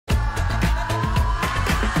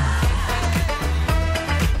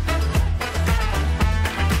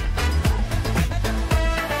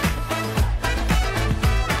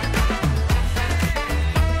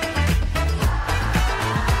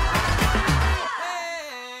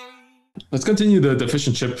Let's continue the fish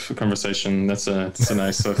and chip conversation. That's a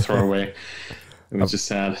nice throwaway that we just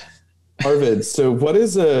had. Arvid, so what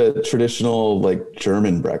is a traditional like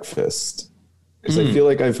German breakfast? Because I feel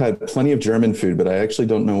like I've had plenty of German food, but I actually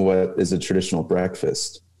don't know what is a traditional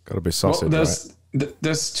breakfast. Got to be sausage, right?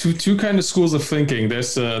 There's two kind of schools of thinking.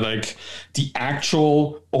 There's like the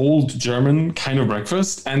actual old German kind of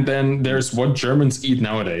breakfast, and then there's what Germans eat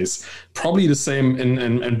nowadays. Probably the same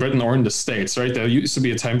in Britain or in the States, right? There used to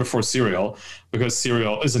be a time before cereal, because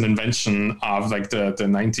cereal is an invention of like the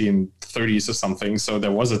 1930s or something. So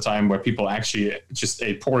there was a time where people actually just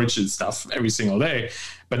ate porridge and stuff every single day.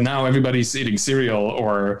 But now everybody's eating cereal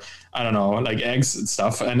or, I don't know, like eggs and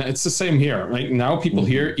stuff. And it's the same here. Right now people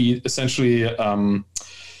here eat essentially,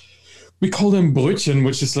 we call them Brötchen,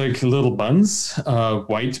 which is like little buns,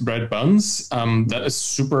 white bread buns. That is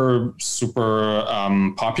super, super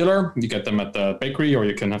popular. You get them at the bakery, or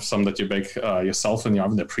you can have some that you bake yourself in the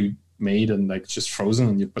oven. They're pre-made and like just frozen,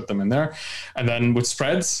 and you put them in there. And then with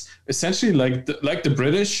spreads, essentially like the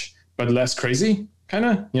British, but less crazy. Kind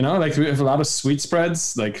of, like we have a lot of sweet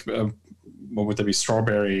spreads, like what would there be,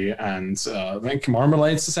 strawberry and like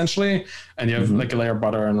marmalades essentially, and you have like a layer of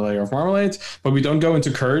butter and a layer of marmalade. But we don't go into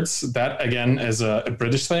curds. That again is a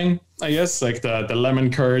British thing, I guess, like the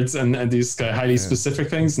lemon curds and these highly specific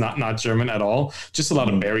things, not German at all. Just a lot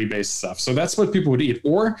of berry based stuff. So that's what people would eat,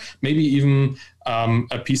 or maybe even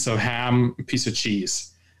a piece of ham, a piece of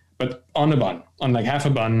cheese, but on a bun, on like half a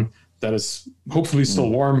bun. That is hopefully still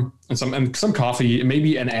warm, and some coffee,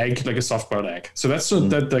 maybe an egg, like a soft-boiled egg. So that's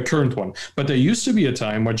the current one. But there used to be a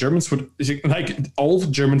time where Germans would, like all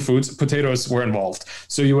German foods, potatoes were involved.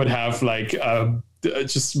 So you would have like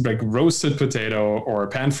just like roasted potato or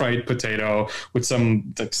pan-fried potato with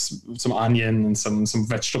some onion and some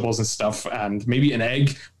vegetables and stuff, and maybe an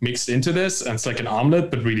egg mixed into this, and it's like an omelet,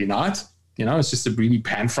 but really not. It's just a really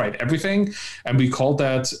pan-fried everything. And we called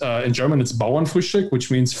that, in German, it's Bauernfrühstück, which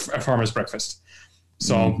means a farmer's breakfast.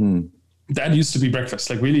 So that used to be breakfast.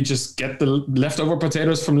 Like really just get the leftover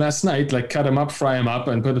potatoes from last night, like cut them up, fry them up,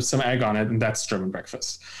 and put some egg on it. And that's German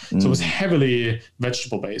breakfast. So it was heavily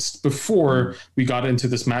vegetable-based before we got into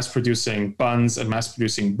this mass-producing buns and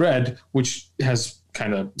mass-producing bread, which has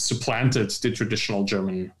kind of supplanted the traditional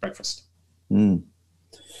German breakfast.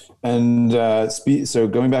 And so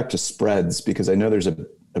going back to spreads, because I know there's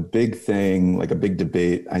a big thing, like a big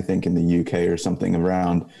debate, I think in the UK or something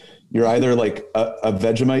around, you're either like a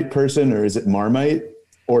Vegemite person, or is it Marmite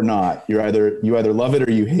or not? You either love it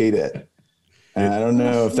or you hate it. And I don't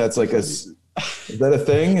know if that's like is that a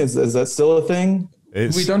thing? Is that still a thing?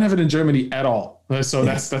 We don't have it in Germany at all. So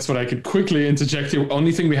that's what I could quickly interject here.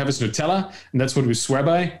 Only thing we have is Nutella, and that's what we swear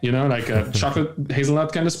by, like a chocolate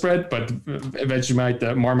hazelnut kind of spread, but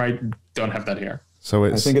Vegemite, Marmite, don't have that here. So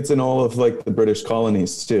I think it's in all of like the British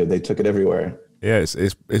colonies too. They took it everywhere. Yeah,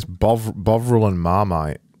 it's Bovril and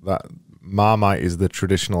Marmite. That Marmite is the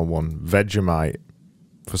traditional one. Vegemite,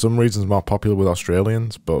 for some reason, is more popular with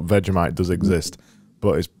Australians, but Vegemite does exist.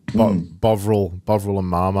 But it's Bovril and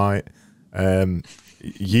Marmite.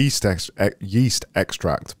 Yeast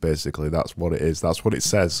extract, basically. That's what it is. That's what it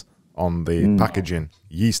says on the packaging.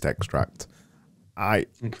 Yeast extract.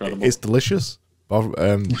 Incredible. It's delicious.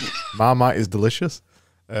 Marmite is delicious.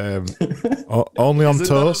 Only on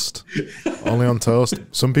toast. Only on toast.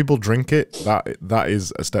 Some people drink it. That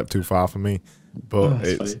is a step too far for me. But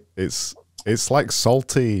it's like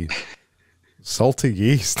salty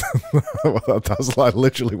yeast. That's like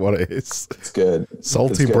literally what it is. It's good.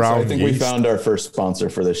 Salty brown So I think yeast. we found our first sponsor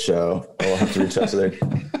for this show. We'll have to reach out to their.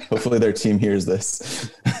 Hopefully their team hears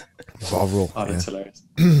this. Bovril. Oh, that's hilarious.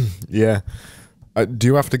 Yeah. Do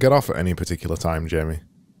you have to get off at any particular time, Jamie?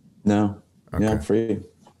 No. Okay. Yeah, I'm free.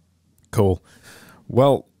 Cool.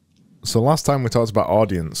 Well, so last time we talked about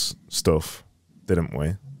audience stuff, didn't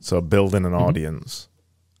we? So building an audience.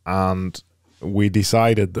 And we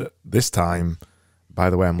decided that this time, by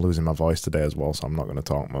the way, I'm losing my voice today as well, so I'm not going to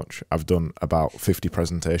talk much. I've done about 50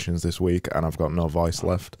 presentations this week, and I've got no voice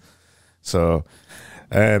left. So,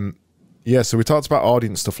 so we talked about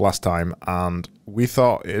audience stuff last time, and we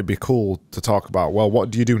thought it'd be cool to talk about, well,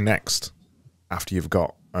 what do you do next after you've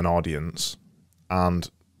got an audience? And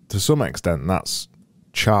to some extent, that's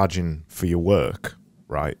charging for your work,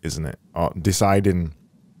 right, isn't it? Or deciding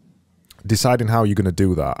how you're going to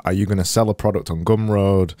do that. Are you going to sell a product on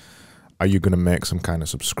Gumroad? Are you going to make some kind of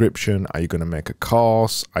subscription? Are you going to make a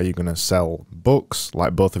course? Are you going to sell books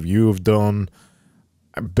like both of you have done?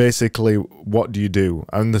 Basically, what do you do?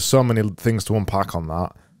 And there's so many things to unpack on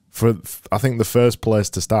that. I think the first place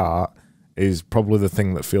to start is probably the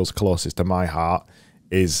thing that feels closest to my heart,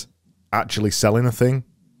 is actually selling a thing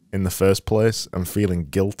in the first place and feeling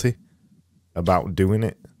guilty about doing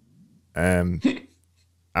it.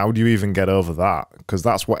 How do you even get over that? Because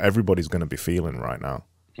that's what everybody's going to be feeling right now.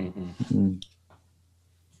 Mm-hmm.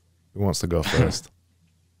 Who wants to go first?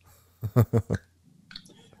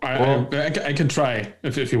 I can try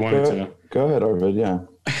if you wanted to. Go ahead, Arvid. Yeah.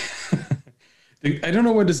 I don't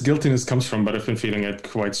know where this guiltiness comes from, but I've been feeling it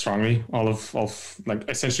quite strongly all of like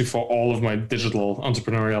essentially for all of my digital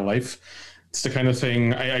entrepreneurial life. It's the kind of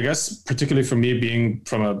thing, I guess, particularly for me being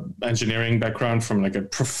from an engineering background, from like a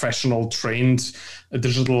professional trained, a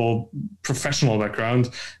digital professional background,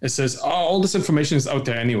 it says, oh, all this information is out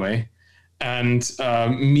there anyway. And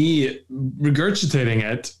me regurgitating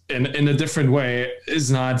it in a different way is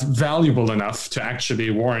not valuable enough to actually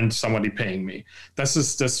warrant somebody paying me. That's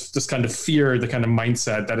just this kind of fear, the kind of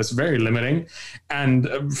mindset that is very limiting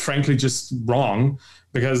and frankly just wrong,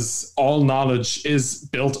 because all knowledge is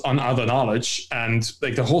built on other knowledge. And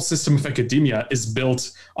like the whole system of academia is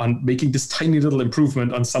built on making this tiny little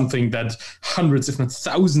improvement on something that hundreds, if not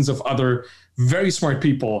thousands of other very smart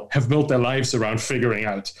people have built their lives around figuring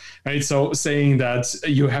out, right? So saying that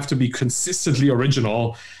you have to be consistently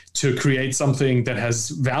original to create something that has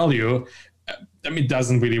value, I mean,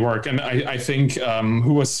 doesn't really work. And I think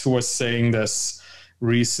who was saying this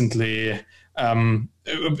recently?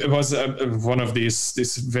 It was one of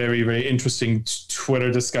these very, very interesting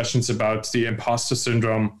Twitter discussions about the imposter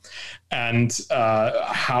syndrome and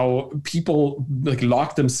how people like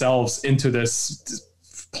lock themselves into this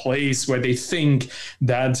place where they think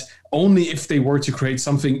that only if they were to create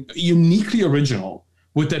something uniquely original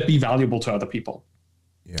would that be valuable to other people.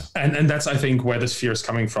 Yeah. And that's, I think, where this fear is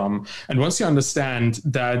coming from. And once you understand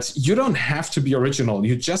that you don't have to be original,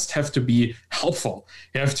 you just have to be helpful.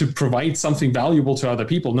 You have to provide something valuable to other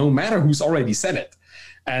people, no matter who's already said it.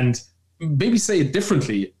 And maybe say it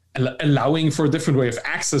differently, allowing for a different way of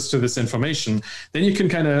access to this information, then you can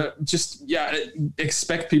kind of just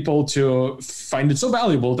expect people to find it so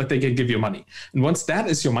valuable that they can give you money. And once that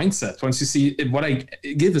is your mindset, once you see what I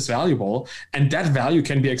give is valuable and that value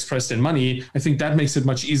can be expressed in money, I think that makes it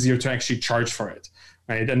much easier to actually charge for it.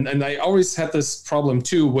 Right. And I always had this problem,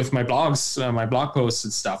 too, with my blogs, my blog posts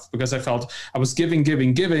and stuff, because I felt I was giving.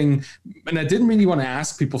 And I didn't really want to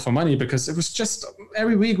ask people for money because it was just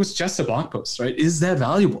every week was just a blog post. Right. Is that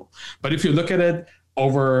valuable? But if you look at it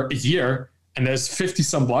over a year and there's 50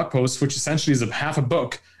 some blog posts, which essentially is half a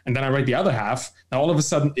book, and then I write the other half, now all of a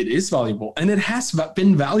sudden it is valuable, and it has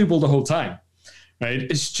been valuable the whole time. Right.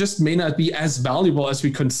 It just may not be as valuable as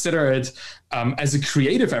we consider it as a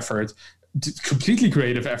creative effort. Completely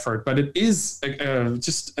creative effort, but it is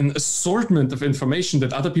just an assortment of information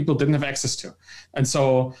that other people didn't have access to. And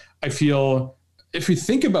so I feel if we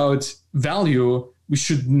think about value, we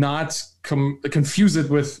should not confuse it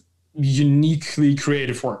with uniquely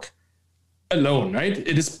creative work alone, right?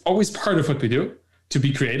 It is always part of what we do to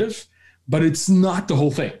be creative, but it's not the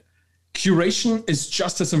whole thing. Curation is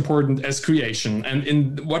just as important as creation. And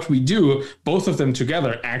in what we do, both of them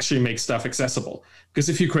together actually make stuff accessible. Because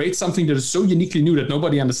if you create something that is so uniquely new that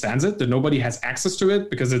nobody understands it, that nobody has access to it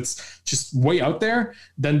because it's just way out there,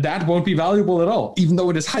 then that won't be valuable at all, even though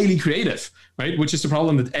it is highly creative, right? Which is the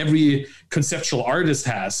problem that every conceptual artist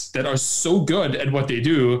has, that are so good at what they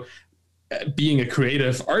do, being a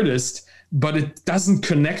creative artist, but it doesn't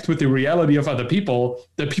connect with the reality of other people,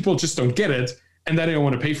 that people just don't get it, and then they don't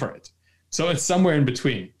want to pay for it. So it's somewhere in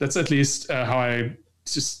between. That's at least how I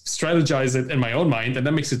just strategize it in my own mind. And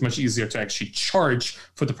that makes it much easier to actually charge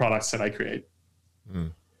for the products that I create.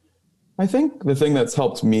 I think the thing that's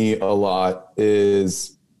helped me a lot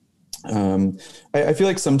is I feel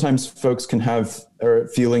like sometimes folks can have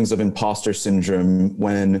feelings of imposter syndrome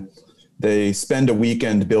when they spend a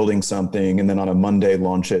weekend building something and then on a Monday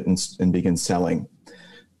launch it and begin selling.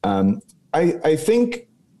 I think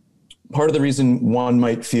part of the reason one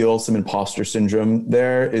might feel some imposter syndrome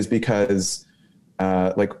there is because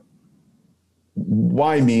like,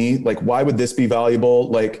 why me? Like, why would this be valuable?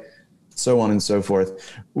 Like, so on and so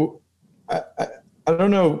forth. I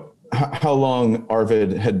don't know how long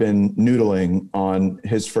Arvid had been noodling on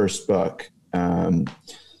his first book.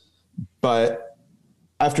 But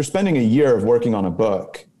after spending a year of working on a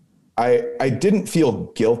book, I didn't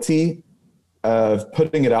feel guilty of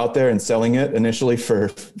putting it out there and selling it initially for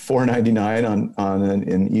 $4.99 on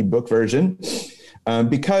an ebook version,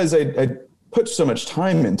 because I put so much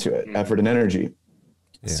time into it, effort and energy.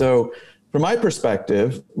 Yeah. So from my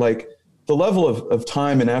perspective, like the level of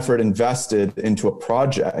time and effort invested into a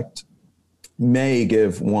project may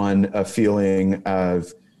give one a feeling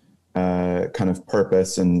of kind of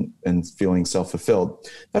purpose and feeling self-fulfilled.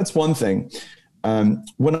 That's one thing.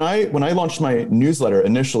 When I launched my newsletter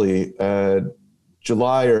initially,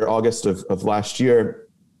 July or August of last year,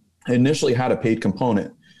 I initially had a paid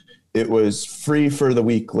component. It was free for the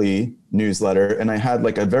weekly newsletter, and I had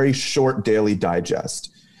like a very short daily digest.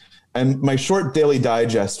 And my short daily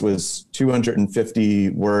digest was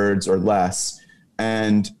 250 words or less.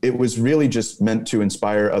 And it was really just meant to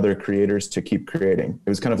inspire other creators to keep creating. It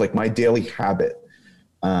was kind of like my daily habit.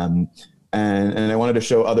 And I wanted to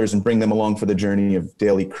show others and bring them along for the journey of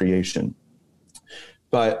daily creation.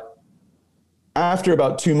 But after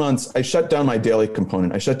about 2 months, I shut down my daily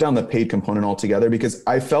component. I shut down the paid component altogether because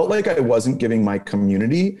I felt like I wasn't giving my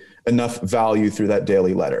community enough value through that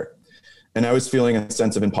daily letter. And I was feeling a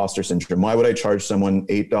sense of imposter syndrome. Why would I charge someone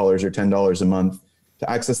 $8 or $10 a month to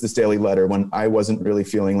access this daily letter when I wasn't really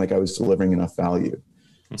feeling like I was delivering enough value?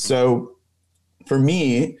 Mm-hmm. So for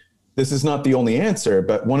me, this is not the only answer,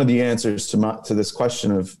 but one of the answers to this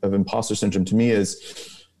question of imposter syndrome to me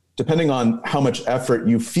is, depending on how much effort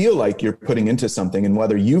you feel like you're putting into something and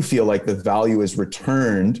whether you feel like the value is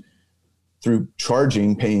returned through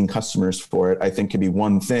paying customers for it, I think could be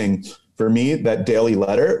one thing. For me, that daily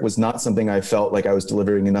letter was not something I felt like I was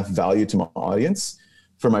delivering enough value to my audience.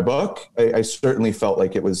 For my book, I certainly felt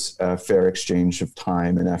like it was a fair exchange of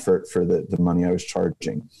time and effort for the money I was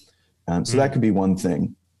charging. So that could be one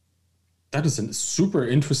thing. That is a super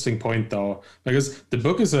interesting point, though, because the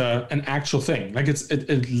book is an actual thing. Like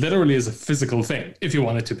it literally is a physical thing, if you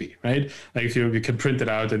want it to be, right? Like if you can print it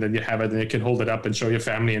out and then you have it and you can hold it up and show your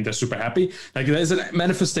family and they're super happy. Like that is a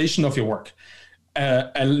manifestation of your work.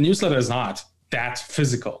 A newsletter is not that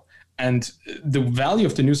physical. And the value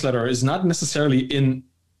of the newsletter is not necessarily in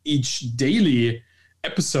each daily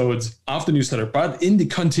episodes of the newsletter, but in the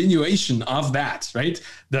continuation of that, right?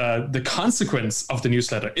 The consequence of the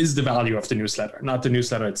newsletter is the value of the newsletter, not the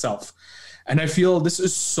newsletter itself. And I feel this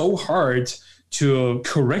is so hard to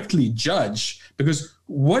correctly judge because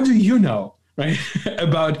what do you know, right,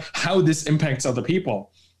 about how this impacts other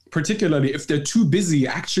people? Particularly if they're too busy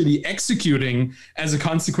actually executing as a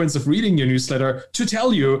consequence of reading your newsletter to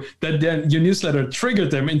tell you that then your newsletter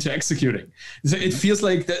triggered them into executing. So it feels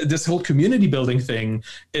like this whole community building thing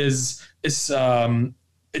is it's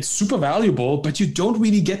super valuable, but you don't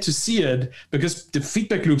really get to see it because the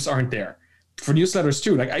feedback loops aren't there. For newsletters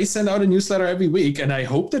too. Like I send out a newsletter every week and I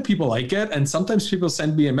hope that people like it. And sometimes people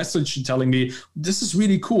send me a message telling me this is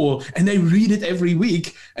really cool. And they read it every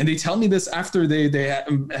week. And they tell me this after they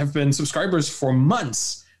have been subscribers for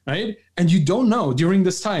months, right? And you don't know during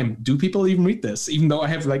this time, do people even read this? Even though I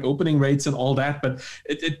have like opening rates and all that, but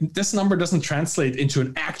this number doesn't translate into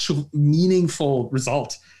an actual meaningful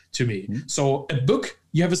result to me. Mm-hmm. So a book,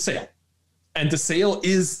 you have a sale and the sale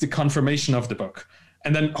is the confirmation of the book.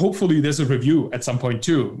 And then hopefully there's a review at some point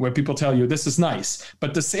too, where people tell you this is nice.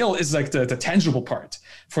 But the sale is like the tangible part.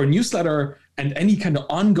 For a newsletter and any kind of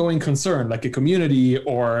ongoing concern, like a community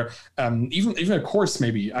or even a course,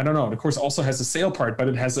 maybe, I don't know. The course also has a sale part, but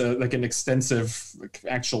it has an extensive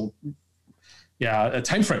actual a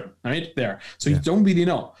time frame right there. So you don't really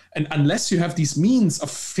know. And unless you have these means of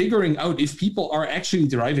figuring out if people are actually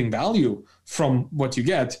deriving value from what you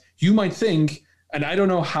get, you might think, and I don't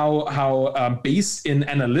know how based in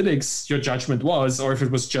analytics your judgment was, or if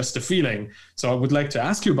it was just a feeling. So I would like to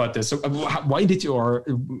ask you about this. So how did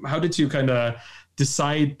you kind of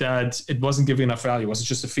decide that it wasn't giving enough value? Was it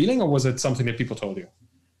just a feeling, or was it something that people told you?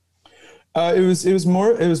 It was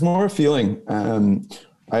more a feeling.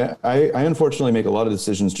 I unfortunately make a lot of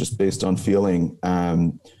decisions just based on feeling.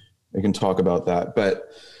 I can talk about that,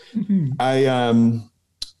 but I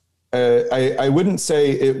wouldn't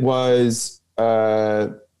say it was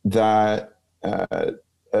that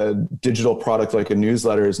a digital product like a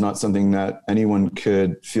newsletter is not something that anyone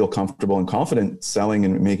could feel comfortable and confident selling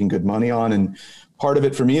and making good money on. And part of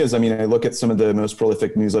it for me is, I look at some of the most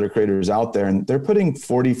prolific newsletter creators out there and they're putting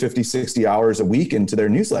 40, 50, 60 hours a week into their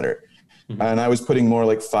newsletter. Mm-hmm. And I was putting more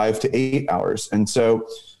like 5 to 8 hours. And so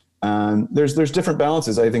there's different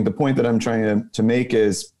balances. I think the point that I'm trying to make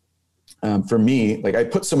is for me, like I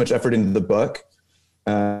put so much effort into the book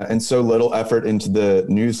and so little effort into the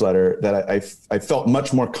newsletter that I felt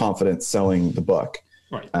much more confident selling the book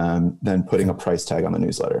than putting a price tag on the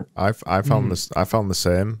newsletter. I found the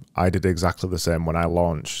same. I did exactly the same when I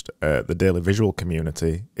launched the Daily Visual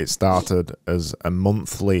community. It started as a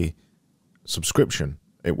monthly subscription.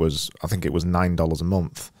 I think it was $9 a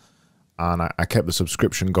month. And I kept the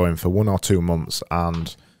subscription going for 1 or 2 months.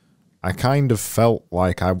 And I kind of felt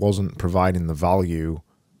like I wasn't providing the value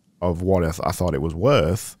of what I thought it was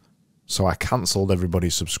worth. So I cancelled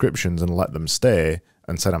everybody's subscriptions and let them stay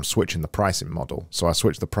and said I'm switching the pricing model. So I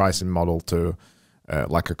switched the pricing model to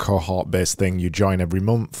like a cohort-based thing. You join every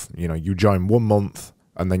month. You join 1 month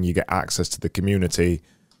and then you get access to the community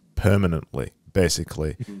permanently,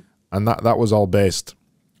 basically. And that was all based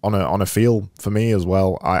on a feel for me as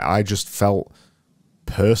well. I just felt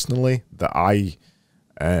personally that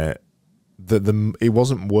it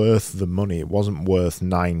wasn't worth the money. It wasn't worth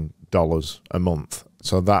 $9 a month.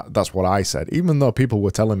 So that's what I said. Even though people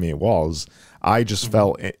were telling me it was, I just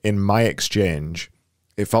felt in my exchange,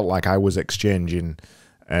 it felt like I was exchanging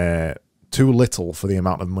too little for the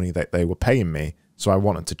amount of money that they were paying me. So I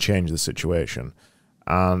wanted to change the situation.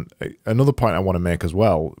 And another point I want to make as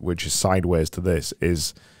well, which is sideways to this,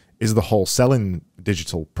 is the whole selling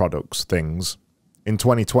digital products things. In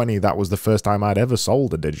 2020, that was the first time I'd ever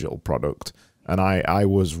sold a digital product. And I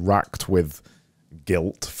was racked with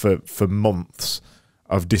guilt for months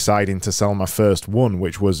of deciding to sell my first one,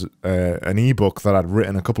 which was an ebook that I'd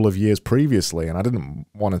written a couple of years previously. And I didn't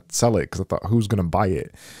want to sell it because I thought, who's going to buy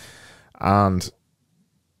it? And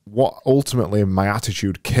what ultimately my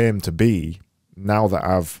attitude came to be, now that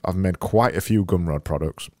I've made quite a few Gumroad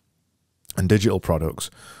products and digital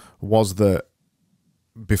products, was that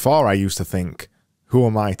before I used to think, who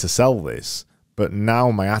am I to sell this? But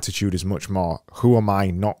now my attitude is much more, who am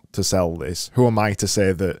I not to sell this? Who am I to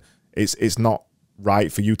say that it's not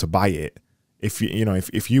right for you to buy it? If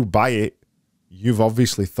you buy it, you've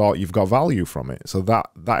obviously thought you've got value from it. So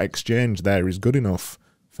that exchange there is good enough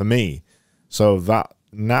for me. So that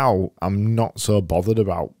now I'm not so bothered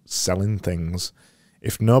about selling things.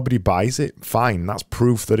 If nobody buys it, fine. That's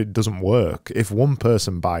proof that it doesn't work. If one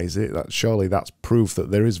person buys it, surely that's proof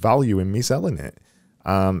that there is value in me selling it.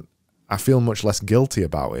 I feel much less guilty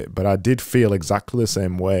about it, but I did feel exactly the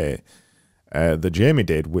same way that Jamie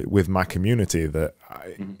did with my community, that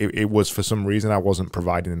it was, for some reason, I wasn't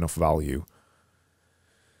providing enough value.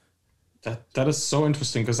 That is so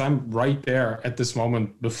interesting, because I'm right there at this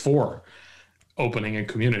moment before opening a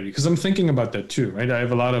community, because I'm thinking about that too, right? I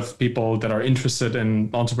have a lot of people that are interested in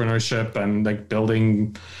entrepreneurship and like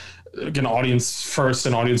building an audience first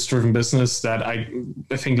and audience driven business, that I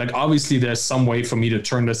think like obviously there's some way for me to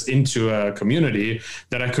turn this into a community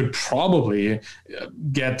that I could probably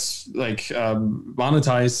get like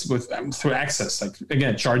monetize with through access, like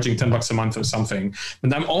again, charging $10 a month or something.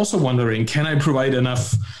 And I'm also wondering, can I provide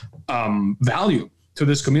enough value to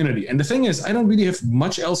this community? And the thing is, I don't really have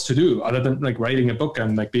much else to do other than like writing a book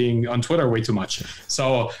and like being on Twitter way too much.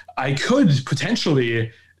 So I could potentially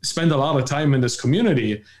spend a lot of time in this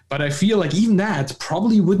community, but I feel like even that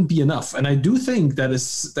probably wouldn't be enough. And I do think that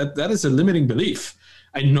is a limiting belief.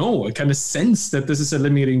 I know, I kind of sense that this is a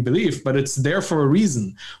limiting belief, but it's there for a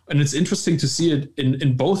reason. And it's interesting to see it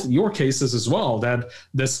in both your cases as well, that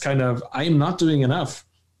this kind of, I'm not doing enough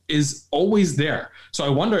is always there. So I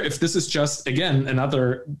wonder if this is just, again,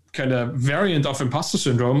 another kind of variant of imposter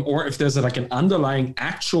syndrome, or if there's like an underlying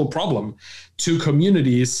actual problem to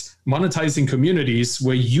communities, monetizing communities,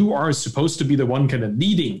 where you are supposed to be the one kind of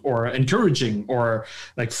leading or encouraging or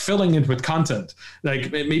like filling it with content.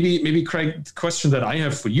 Like maybe Craig, the question that I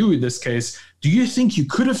have for you in this case, do you think you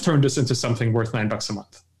could have turned this into something worth $9 a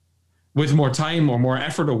month with more time or more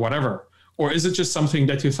effort or whatever? Or is it just something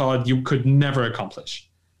that you thought you could never accomplish?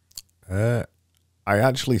 I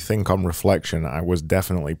actually think on reflection, I was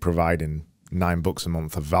definitely providing $9 a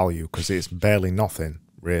month of value, because it's barely nothing,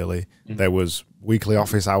 really. There was weekly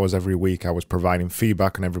office hours every week. I was providing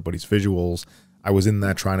feedback on everybody's visuals. I was in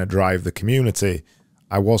there trying to drive the community.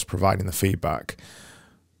 I was providing the feedback.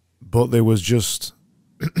 But there was just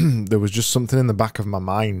something in the back of my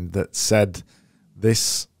mind that said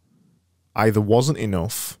this either wasn't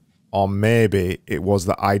enough, or maybe it was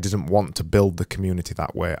that I didn't want to build the community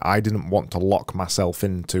that way. I didn't want to lock myself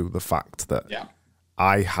into the fact that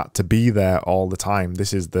I had to be there all the time.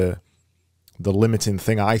 This is the limiting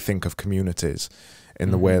thing, I think, of communities,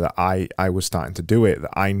 in the way that I was starting to do it.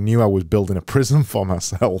 That I knew I was building a prison for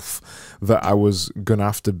myself, that I was going to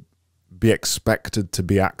have to be expected to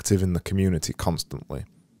be active in the community constantly.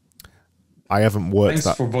 I haven't worked.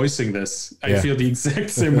 Thanks for voicing this. I feel the exact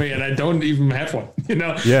same way, and I don't even have one. You know,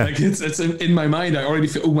 like it's in my mind. I already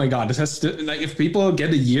feel, oh my god, this has to, like, if people get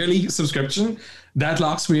a yearly subscription, that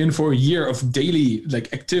locks me in for a year of daily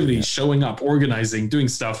like activities, showing up, organizing, doing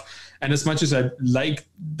stuff. And as much as I like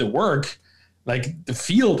the work, like the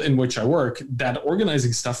field in which I work, that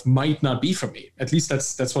organizing stuff might not be for me. At least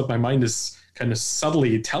that's what my mind is kind of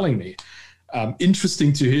subtly telling me.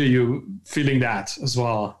 Interesting to hear you feeling that as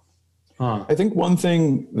well. I think one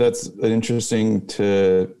thing that's interesting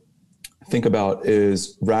to think about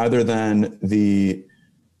is, rather than the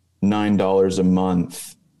 $9 a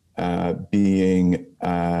month being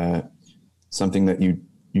something that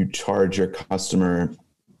you charge your customer,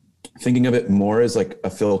 thinking of it more as like a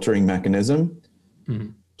filtering mechanism.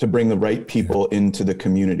 to bring the right people into the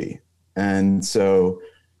community. And so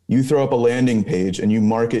you throw up a landing page and you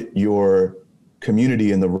market your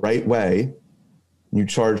community in the right way, you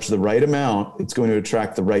charge the right amount, it's going to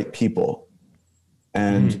attract the right people.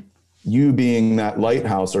 And you being that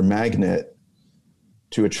lighthouse or magnet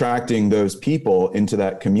to attracting those people into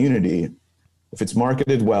that community, if it's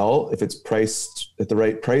marketed well, if it's priced at the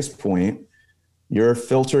right price point, you're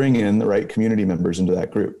filtering in the right community members into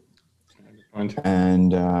that group.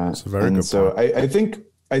 And so I think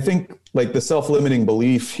like the self-limiting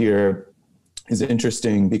belief here is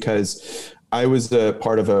interesting, because I was a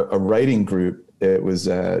part of a writing group. It was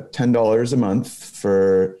 $10 a month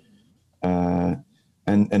for, and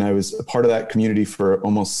I was a part of that community for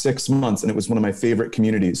almost 6 months. And it was one of my favorite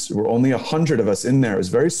communities. There were only 100 of us in there. It was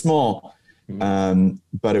very small,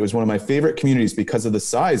 but it was one of my favorite communities because of the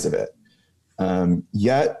size of it.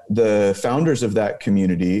 Yet the founders of that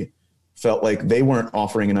community felt like they weren't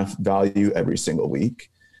offering enough value every single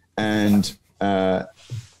week. And so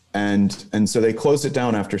they closed it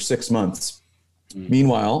down after 6 months.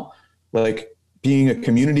 Meanwhile, like being a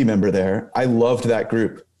community member there, I loved that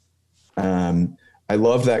group. And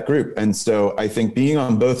so I think being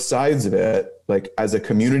on both sides of it, like as a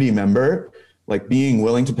community member, like being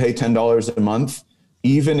willing to pay $10 a month,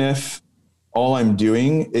 even if all I'm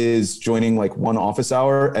doing is joining like one office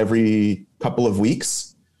hour every couple of weeks,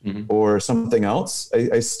 or something else,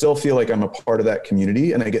 I still feel like I'm a part of that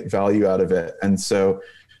community and I get value out of it. And so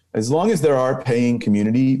as long as there are paying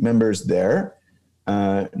community members there,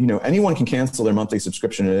 anyone can cancel their monthly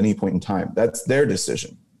subscription at any point in time. That's their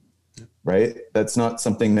decision, right? That's not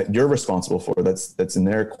something that you're responsible for. That's in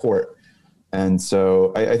their court. And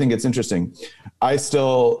so I think it's interesting. I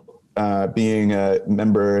still, being a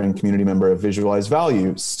member and community member of Visualize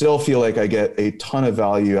Value, still feel like I get a ton of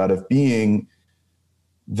value out of being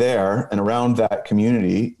there and around that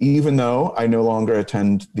community, even though I no longer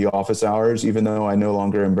attend the office hours, even though I no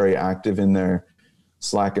longer am very active in their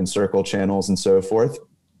Slack and Circle channels and so forth.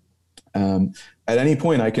 At any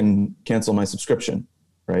point I can cancel my subscription,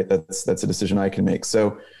 right? That's a decision I can make.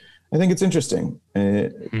 So I think it's interesting,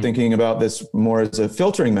 thinking about this more as a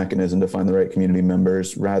filtering mechanism to find the right community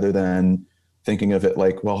members, rather than thinking of it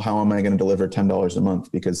like, well, how am I going to deliver $10 a month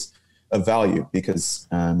because of value? Because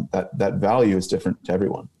that value is different to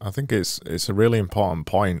everyone. I think it's a really important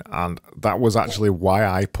point, and that was actually why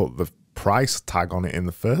I put the price tag on it in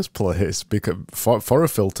the first place, because for a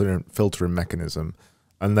filtering mechanism.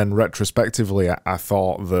 And then retrospectively, I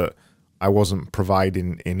thought that I wasn't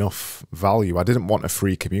providing enough value. I didn't want a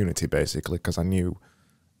free community, basically, because I knew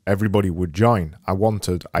everybody would join. I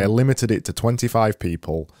limited it to 25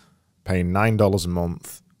 people paying $9 a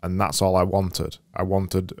month, and that's all I wanted. I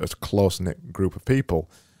wanted a close-knit group of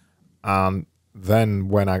people. And then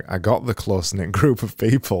when I got the close-knit group of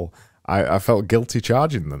people, I felt guilty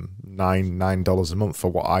charging them $9 a month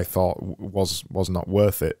for what I thought was not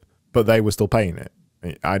worth it. But they were still paying it.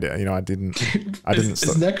 I didn't.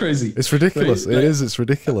 Isn't that crazy? It's ridiculous. Right? It's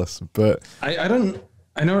ridiculous. But I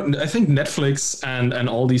think Netflix and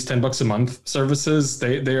all these $10 a month services,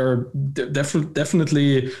 they are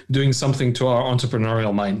definitely doing something to our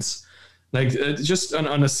entrepreneurial minds. Like just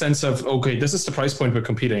on a sense of, okay, this is the price point we're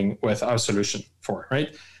competing with our solution for,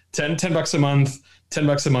 right? $10 a month.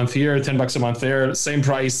 $10 a month here, $10 a month there, same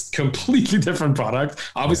price, completely different product,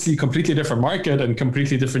 obviously completely different market and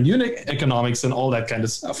completely different unit economics and all that kind of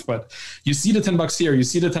stuff. But you see the $10 here, you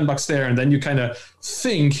see the $10 there, and then you kind of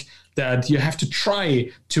think that you have to try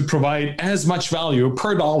to provide as much value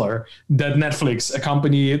per dollar that Netflix, a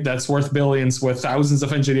company that's worth billions with thousands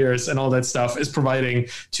of engineers and all that stuff, is providing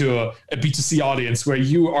to a B2C audience, where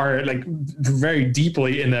you are like very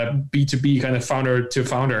deeply in a B2B kind of founder to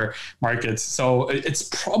founder market. So it's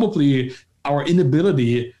probably our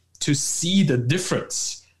inability to see the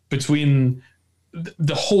difference between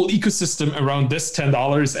the whole ecosystem around this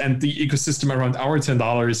 $10 and the ecosystem around our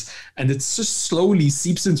 $10, and it just slowly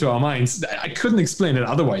seeps into our minds. I couldn't explain it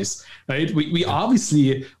otherwise, right? We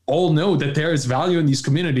obviously all know that there is value in these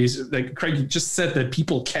communities. Like Craig just said, that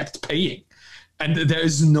people kept paying, and there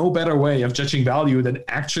is no better way of judging value than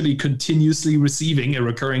actually continuously receiving a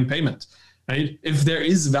recurring payment, right? If there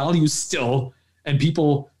is value still and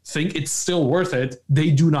people think it's still worth it,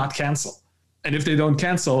 they do not cancel. And if they don't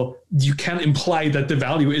cancel, you can imply that the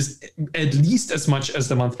value is at least as much as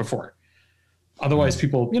the month before. Otherwise,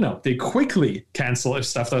 people, they quickly cancel if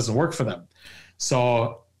stuff doesn't work for them.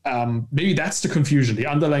 So maybe that's the confusion. The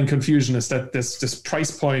underlying confusion is that this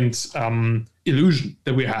price point illusion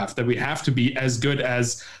that we have to be as good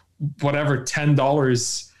as whatever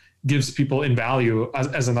 $10 gives people in value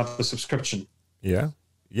as another subscription. Yeah.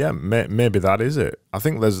 Yeah, maybe that is it. I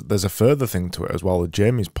think there's a further thing to it as well, with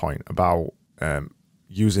Jamie's point about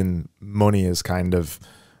using money as kind of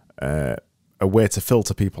a way to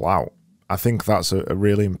filter people out. I think that's a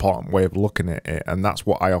really important way of looking at it, and that's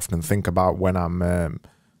what I often think about when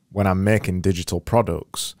I'm making digital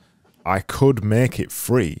products. I could make it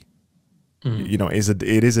free. You know, it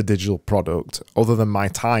is a digital product. Other than my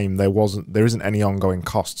time, there isn't any ongoing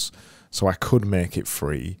costs, so I could make it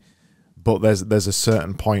free. But there's a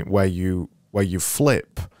certain point where you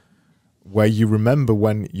flip, where you remember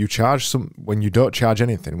when you don't charge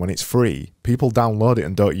anything, when it's free, people download it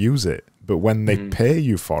and don't use it. But when they pay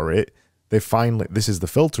you for it, this is the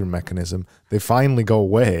filtering mechanism, they finally go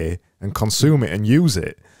away and consume it and use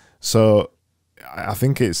it. So I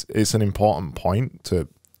think it's an important point to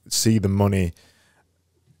see the money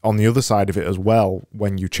on the other side of it as well.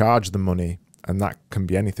 When you charge the money, and that can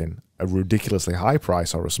be anything, a ridiculously high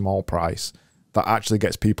price or a small price, that actually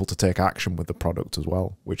gets people to take action with the product as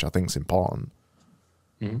well, which I think is important.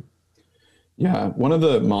 Yeah, one of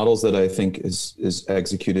the models that I think is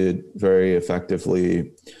executed very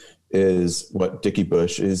effectively is what Dickie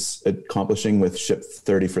Bush is accomplishing with Ship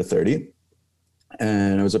 30 for 30.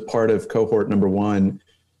 And I was a part of cohort number 1,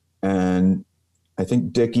 and I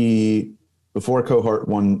think Dickie, before cohort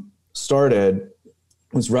 1 started,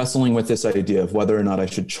 was wrestling with this idea of whether or not I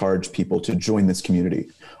should charge people to join this community.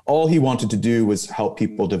 All he wanted to do was help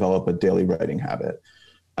people develop a daily writing habit.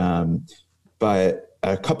 But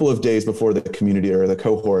a couple of days before the community or the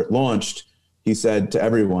cohort launched, he said to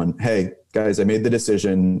everyone, "Hey guys, I made the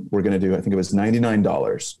decision. We're going to do, I think it was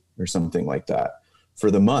 $99 or something like that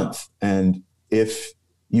for the month. And if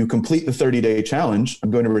you complete the 30-day challenge,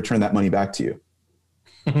 I'm going to return that money back to you.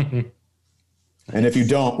 And if you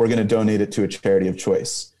don't, we're going to donate it to a charity of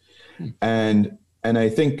choice." And I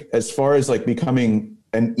think as far as like becoming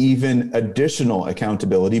an even additional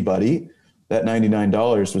accountability buddy, that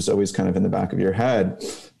 $99 was always kind of in the back of your head.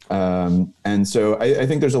 And so I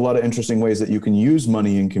think there's a lot of interesting ways that you can use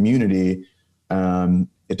money in community.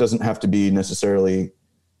 It doesn't have to be necessarily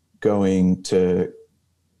going to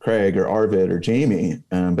Craig or Arvid or Jamie,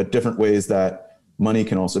 but different ways that money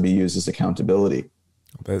can also be used as accountability.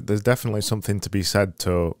 There's definitely something to be said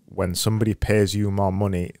to when somebody pays you more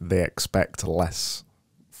money, they expect less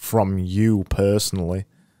from you personally.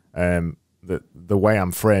 The way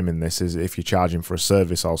I'm framing this is, if you're charging for a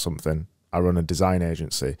service or something, I run a design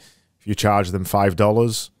agency. If you charge them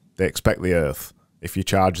 $5, they expect the earth. If you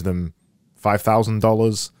charge them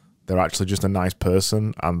 $5,000, they're actually just a nice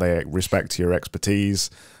person and they respect your expertise,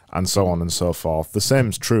 and so on and so forth. The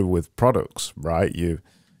same's true with products, right? You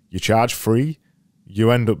charge free, you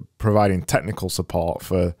end up providing technical support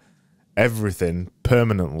for everything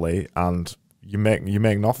permanently, and you make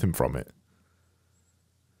nothing from it.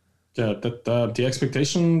 Yeah, the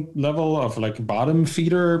expectation level of like bottom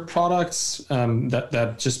feeder products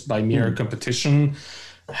that just by mere competition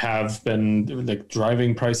have been like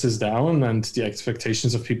driving prices down and the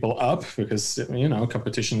expectations of people up, because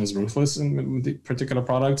competition is ruthless in the particular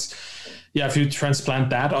products. Yeah, if you transplant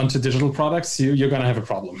that onto digital products, you're gonna have a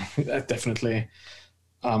problem. Definitely.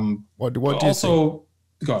 What do you also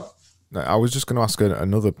think? Go on. I was just going to ask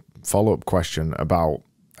another follow-up question about,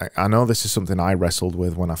 I know this is something I wrestled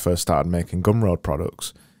with when I first started making Gumroad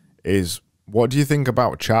products, is what do you think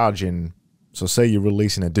about charging? So say you're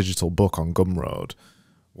releasing a digital book on Gumroad,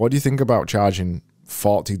 what do you think about charging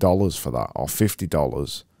 $40 for that or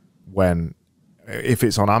 $50 when, if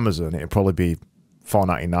it's on Amazon, it'd probably be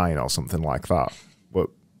 $4.99 or something like that? But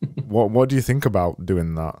what do you think about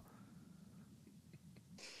doing that?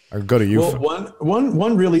 I've got to you. Well,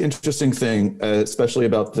 one really interesting thing, especially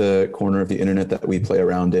about the corner of the internet that we play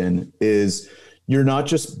around in, is you're not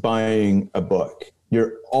just buying a book.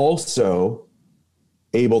 You're also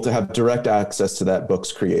able to have direct access to that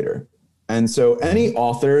book's creator. And so any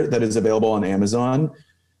author that is available on Amazon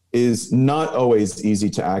is not always easy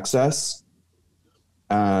to access.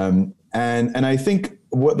 And I think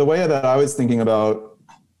the way that I was thinking about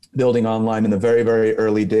building online in the very, very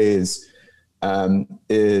early days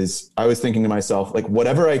is I was thinking to myself, like,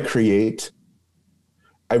 whatever I create,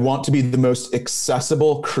 I want to be the most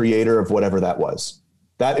accessible creator of whatever that was.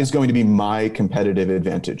 That is going to be my competitive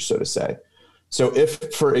advantage, so to say. So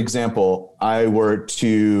if, for example, I were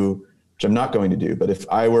to, which I'm not going to do, but if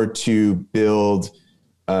I were to build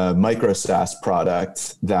a micro SaaS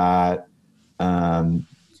product that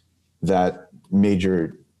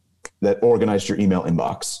that organized your email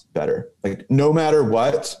inbox better, like no matter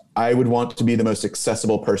what, I would want to be the most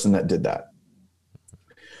accessible person that did that.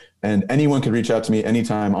 and anyone could reach out to me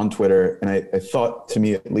anytime on Twitter. And I thought, to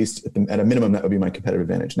me, at least at a minimum, that would be my competitive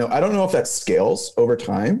advantage. Now, I don't know if that scales over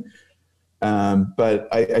time, but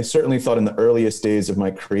I certainly thought in the earliest days of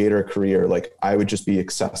my creator career, like I would just be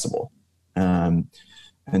accessible.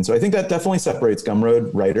 And so I think that definitely separates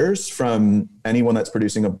Gumroad writers from anyone that's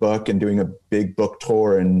producing a book and doing a big book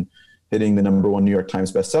tour and hitting the #1 New York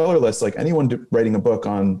Times bestseller list. Like anyone writing a book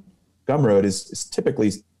on Gumroad is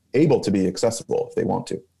typically able to be accessible if they want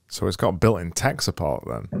to. So it's got built-in tech support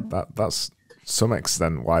then. That's some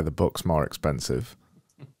extent why the book's more expensive.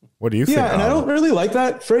 What do you think? Yeah, and Arvid? I don't really like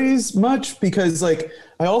that phrase much because like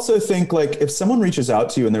I also think like if someone reaches out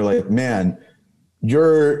to you and they're like, man,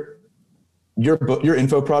 your book, your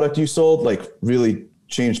info product you sold like really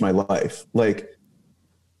changed my life. Like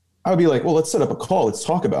I would be like, well, let's set up a call. Let's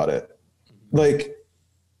talk about it. Like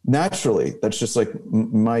naturally, that's just like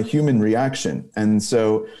my human reaction. And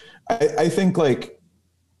so I think like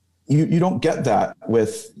you don't get that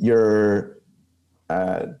with your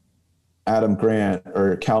Adam Grant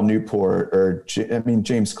or Cal Newport or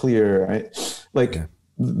James Clear, right? Like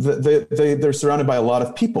they're surrounded by a lot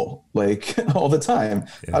of people like all the time.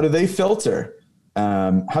 Yeah. How do they filter?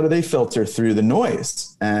 How do they filter through the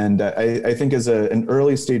noise? And I think as an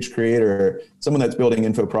early stage creator, someone that's building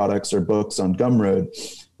info products or books on Gumroad,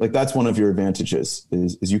 like that's one of your advantages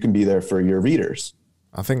is you can be there for your readers.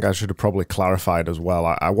 I think I should have probably clarified as well.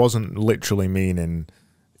 I wasn't literally meaning,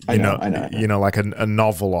 you know, like a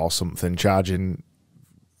novel or something, charging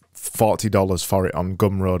 $40 for it on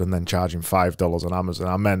Gumroad and then charging $5 on Amazon.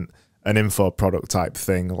 I meant an info product type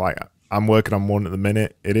thing. Like I'm working on one at the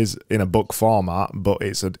minute. It is in a book format, but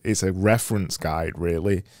it's a reference guide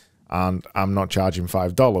really, and I'm not charging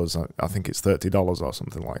 $5. I think it's $30 or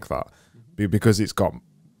something like that, because it's got.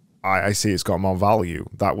 I see it's got more value.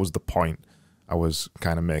 That was the point I was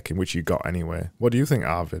kind of making, which you got anyway. What do you think,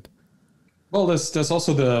 Arvid? Well, there's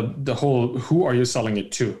also the whole who are you selling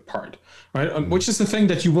it to part, right? Which is the thing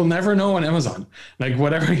that you will never know on Amazon. Like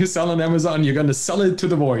whatever you sell on Amazon, you're going to sell it to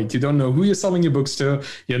the void. You don't know who you're selling your books to.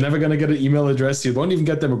 You're never going to get an email address. You won't even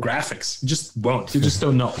get demographics. You just won't. You just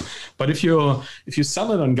don't know. But if you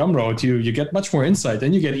sell it on Gumroad, you get much more insight.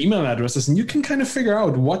 Then you get email addresses, and you can kind of figure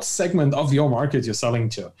out what segment of your market you're selling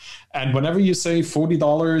to. And whenever you say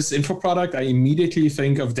 $40 info product, I immediately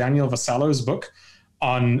think of Daniel Vasallo's book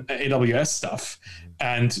on AWS stuff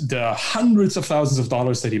and the hundreds of thousands of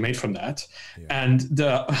dollars that he made from that, and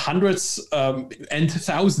the hundreds and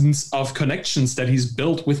thousands of connections that he's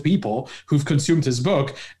built with people who've consumed his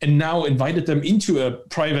book and now invited them into a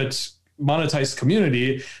private monetized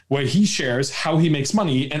community where he shares how he makes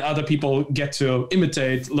money and other people get to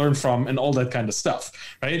imitate, learn from, and all that kind of stuff,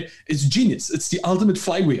 right? It's genius. It's the ultimate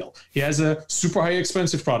flywheel. He has a super high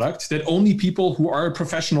expensive product that only people who are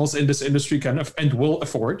professionals in this industry can and will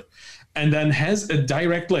afford, and then has a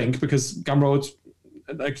direct link because Gumroad,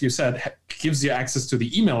 like you said, gives you access to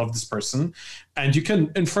the email of this person, and you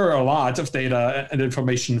can infer a lot of data and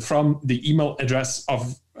information from the email address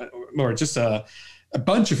of, or just a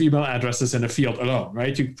bunch of email addresses in a field alone,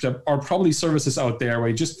 right? There are probably services out there where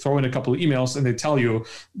you just throw in a couple of emails and they tell you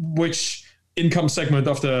which income segment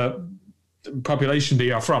of the population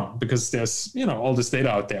they are from, because there's, all this data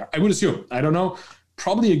out there. I would assume, I don't know,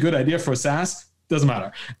 probably a good idea for SaaS. Doesn't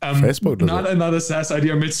matter. Facebook does not it. Another SaaS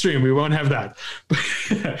idea midstream. We won't have that.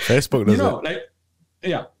 Facebook does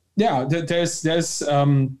it. There's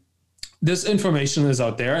this information is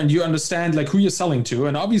out there, and you understand like who you're selling to.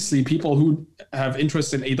 And obviously people who have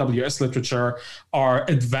interest in AWS literature are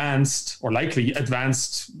advanced or likely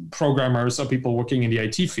advanced programmers or people working in the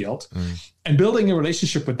IT field, and building a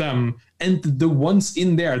relationship with them, and the ones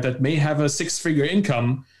in there that may have a 6-figure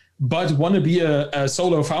income, but want to be a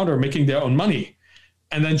solo founder making their own money,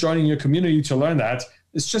 and then joining your community to learn that.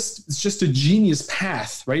 It's just a genius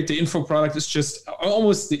path, right? The info product is just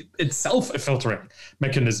almost itself a filtering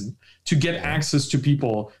mechanism to get access to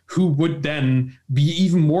people who would then be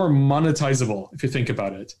even more monetizable if you think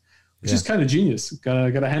about it, which is kind of genius.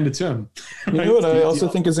 Gotta hand it to him. You know what I also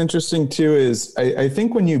think is interesting too is I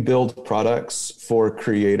think when you build products for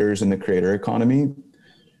creators in the creator economy,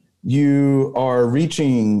 you are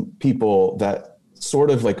reaching people that sort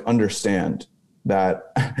of like understand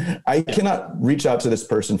that I cannot reach out to this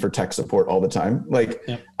person for tech support all the time. Like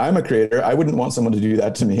I'm a creator. I wouldn't want someone to do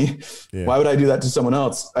that to me. Yeah. Why would I do that to someone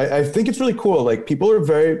else? I think it's really cool. Like people are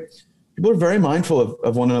very mindful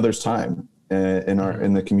of one another's time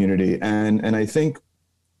in the community. And I think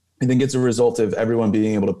it's a result of everyone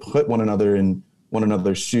being able to put one another in one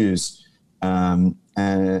another's shoes. And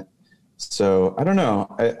so I don't know.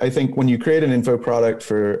 I think when you create an info product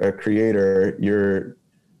for a creator, you're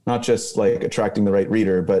not just like attracting the right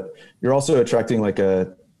reader, but you're also attracting like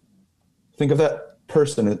think of that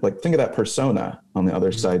person, like think of that persona on the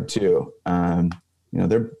other side too. You know,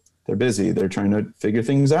 they're busy. They're trying to figure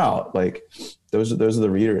things out. Like those are the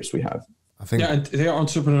readers we have. I think, yeah, and they are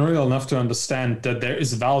entrepreneurial enough to understand that there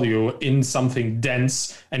is value in something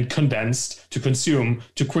dense and condensed to consume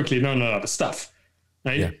to quickly learn a lot of stuff,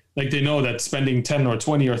 right? Yeah. Like they know that spending 10 or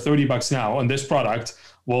 20 or 30 bucks now on this product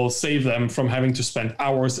will save them from having to spend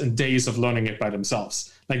hours and days of learning it by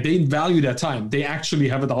themselves. Like they value that time. They actually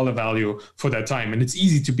have a dollar value for that time. And it's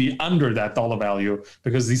easy to be under that dollar value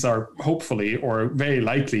because these are hopefully or very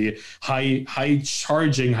likely high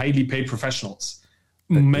charging, highly paid professionals.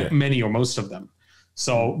 Many or most of them.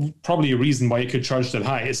 So probably a reason why you could charge that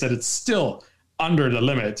high is that it's still under the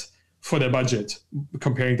limit for their budget,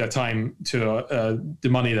 comparing that time to the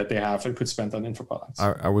money that they have and could spend on info products.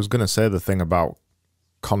 I was going to say the thing about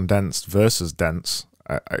condensed versus dense.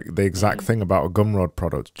 The exact thing about a Gumroad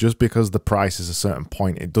product. Just because the price is a certain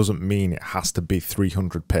point, it doesn't mean it has to be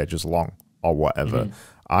 300 pages long or whatever.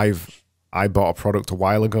 I bought a product a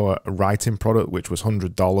while ago, a writing product, which was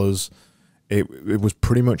 $100. It was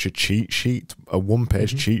pretty much a cheat sheet, a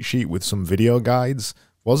one-page cheat sheet with some video guides.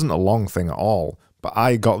 Wasn't a long thing at all, but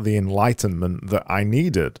I got the enlightenment that I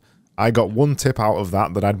needed. I got one tip out of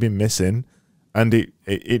that I'd been missing, and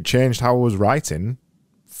it changed how I was writing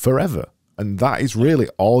forever. And that is really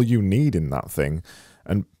all you need in that thing.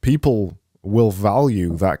 And people will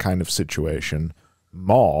value that kind of situation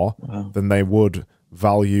more than they would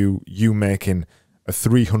value you making a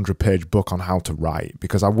 300-page book on how to write,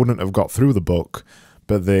 because I wouldn't have got through the book,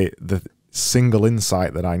 but the single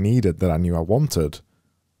insight that I needed, that I knew I wanted,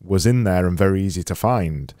 was in there and very easy to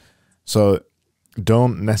find. So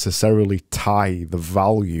don't necessarily tie the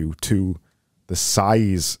value to the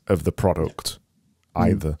size of the product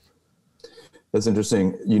either. That's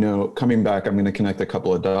interesting. You know, coming back, I'm going to connect a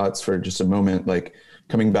couple of dots for just a moment, like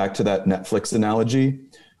coming back to that Netflix analogy.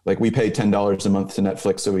 Like we pay $10 a month to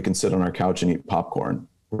Netflix so we can sit on our couch and eat popcorn,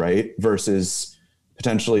 right? Versus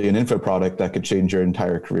potentially an info product that could change your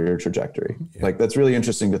entire career trajectory. Yeah. Like that's really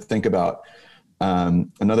interesting to think about.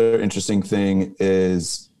 Another interesting thing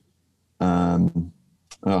is, it's going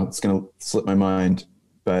to slip my mind,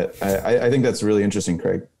 but I think that's really interesting,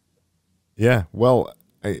 Craig. Yeah, well,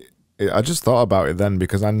 I just thought about it then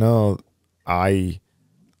because I know I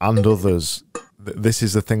and others, this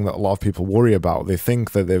is the thing that a lot of people worry about. They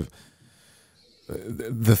think that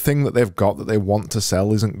the thing that they've got that they want to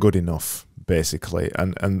sell isn't good enough, basically.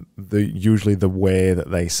 And usually the way that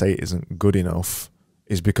they say it isn't good enough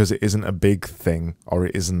is because it isn't a big thing or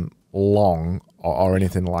it isn't long or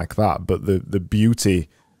anything like that. But the beauty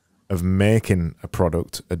of making a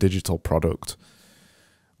product, a digital product,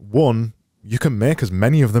 one, you can make as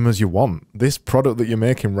many of them as you want. This product that you're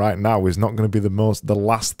making right now is not going to be the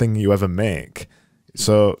last thing you ever make.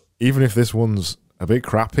 So even if this one's a bit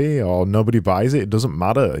crappy or nobody buys it, it doesn't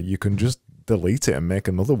matter. You can just delete it and make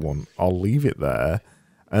another one or leave it there.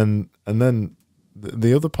 And then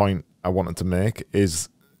the other point I wanted to make is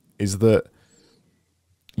that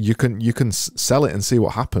you can sell it and see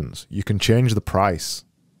what happens. You can change the price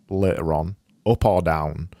later on, up or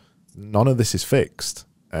down. None of this is fixed.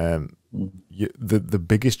 The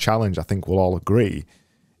biggest challenge, I think we'll all agree,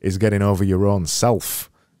 is getting over your own self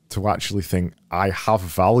to actually think, I have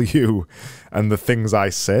value and the things I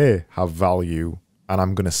say have value and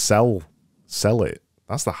I'm going to sell it.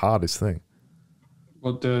 That's the hardest thing.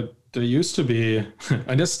 Well, there used to be,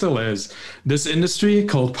 and there still is, this industry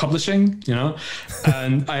called publishing, you know,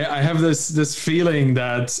 and I have this feeling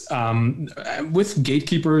that with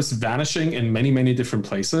gatekeepers vanishing in many, many different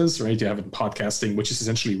places, right? You have in podcasting, which is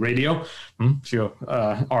essentially radio. If you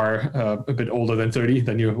are a bit older than 30,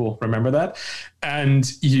 then you will remember that. And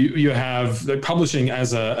you have the publishing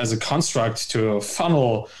as a construct to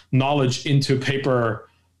funnel knowledge into paper,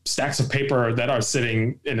 stacks of paper that are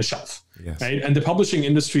sitting in a shelf. Yes. Right? And the publishing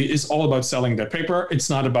industry is all about selling that paper. It's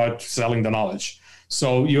not about selling the knowledge.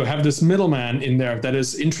 So you have this middleman in there that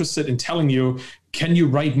is interested in telling you, can you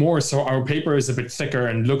write more so our paper is a bit thicker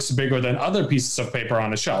and looks bigger than other pieces of paper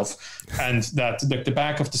on a shelf, and that the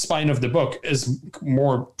back of the spine of the book is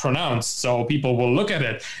more pronounced so people will look at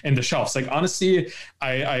it in the shelves. Like, honestly,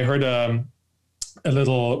 I heard a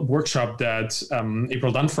little workshop that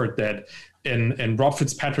April Dunford did in Rob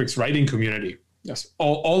Fitzpatrick's writing community. Yes,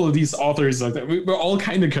 all of these authors like that, we're all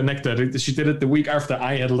kind of connected. She did it the week after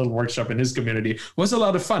I had a little workshop in his community. It was a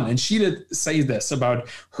lot of fun. And she did say this about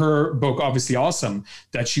her book, Obviously Awesome,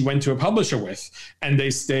 that she went to a publisher with. And they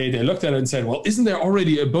looked at it and said, well, isn't there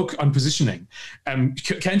already a book on positioning?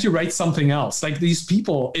 Can't you write something else? Like these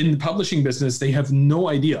people in the publishing business, they have no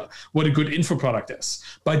idea what a good info product is.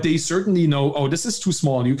 But they certainly know, oh, this is too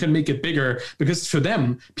small. You can make it bigger. Because for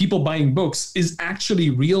them, people buying books is actually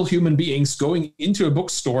real human beings going into a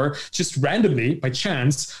bookstore just randomly by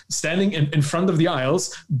chance, standing in front of the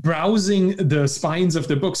aisles, browsing the spines of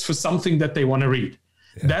the books for something that they want to read.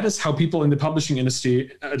 Yeah. That is how people in the publishing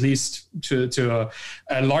industry, at least to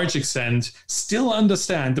a large extent, still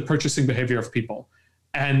understand the purchasing behavior of people.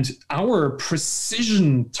 And our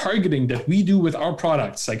precision targeting that we do with our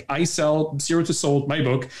products, like I sell Zero to Sold, my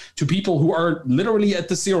book, to people who are literally at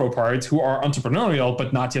the zero part, who are entrepreneurial,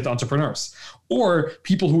 but not yet entrepreneurs, or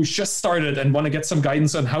people who just started and want to get some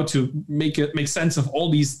guidance on how to make sense of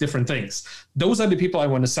all these different things. Those are the people I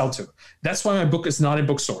want to sell to. That's why my book is not in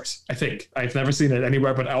bookstores. I think I've never seen it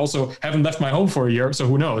anywhere, but I also haven't left my home for a year, so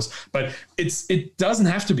who knows? But it doesn't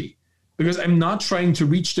have to be. Because I'm not trying to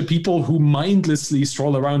reach the people who mindlessly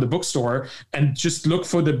stroll around the bookstore and just look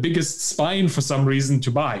for the biggest spine for some reason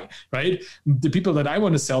to buy, right? The people that I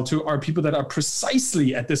want to sell to are people that are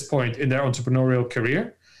precisely at this point in their entrepreneurial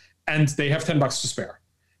career, and they have $10 to spare.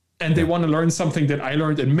 And they want to learn something that I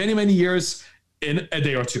learned in many, many years in a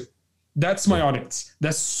day or two. That's my audience.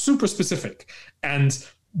 That's super specific. And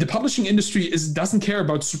the publishing industry doesn't care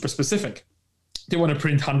about super specific. They want to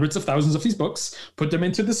print hundreds of thousands of these books, put them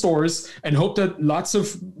into the stores, and hope that lots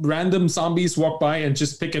of random zombies walk by and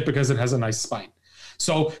just pick it because it has a nice spine.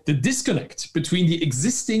 So the disconnect between the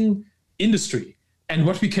existing industry and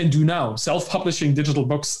what we can do now, self-publishing digital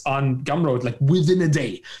books on Gumroad, like within a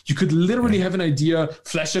day. You could literally have an idea,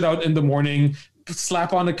 flesh it out in the morning,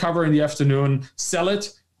 slap on a cover in the afternoon, sell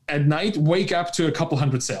it at night, wake up to a couple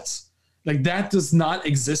hundred sales. Like that does not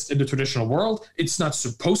exist in the traditional world. It's not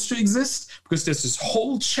supposed to exist because there's this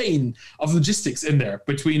whole chain of logistics in there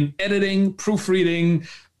between editing, proofreading,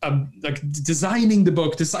 like designing the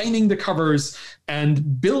book, designing the covers,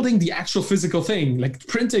 and building the actual physical thing, like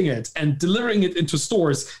printing it and delivering it into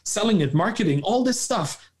stores, selling it, marketing. All this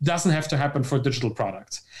stuff doesn't have to happen for a digital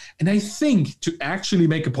product. And I think, to actually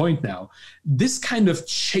make a point now, this kind of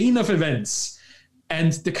chain of events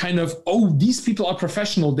and the kind of, oh, these people are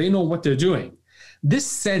professional, they know what they're doing. This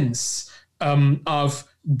sense of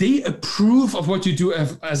they approve of what you do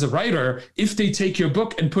as a writer if they take your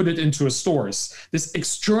book and put it into a stores. This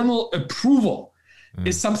external approval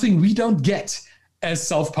is something we don't get as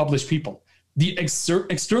self-published people. The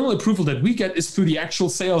external approval that we get is through the actual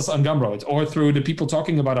sales on Gumroad or through the people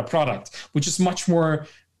talking about a product, which is much more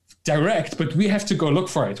direct, but we have to go look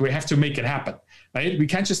for it. We have to make it happen. Right? We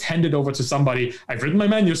can't just hand it over to somebody. I've written my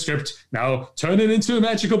manuscript. Now turn it into a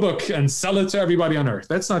magical book and sell it to everybody on earth.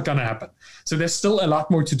 That's not going to happen. So there's still a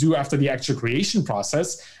lot more to do after the actual creation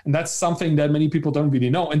process. And that's something that many people don't really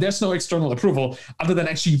know. And there's no external approval other than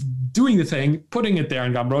actually doing the thing, putting it there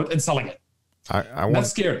on Gumroad and selling it. That's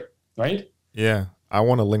scary, right? Yeah. I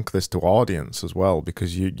want to link this to audience as well,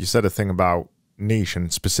 because you said a thing about niche and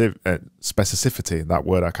specificity, that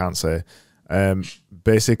word I can't say.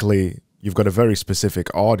 Basically, you've got a very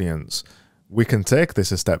specific audience. We can take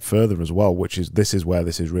this a step further as well, which is this is where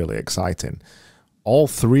this is really exciting. All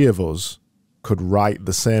three of us could write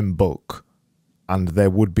the same book and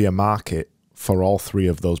there would be a market for all three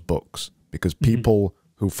of those books, because people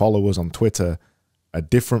who follow us on Twitter are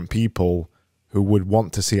different people who would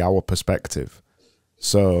want to see our perspective.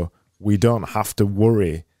 So we don't have to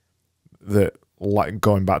worry that, like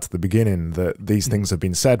going back to the beginning, that these things have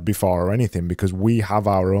been said before or anything, because we have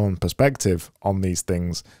our own perspective on these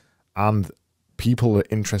things and people are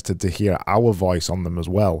interested to hear our voice on them as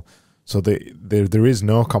well. So there is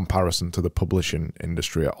no comparison to the publishing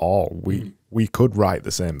industry at all. We could write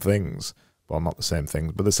the same things, well, not the same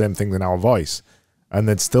things, but the same things in our voice, and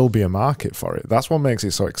there'd still be a market for it. That's what makes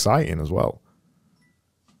it so exciting as well.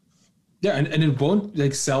 Yeah, and it won't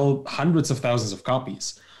like sell hundreds of thousands of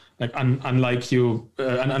copies. Like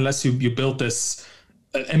unless you build this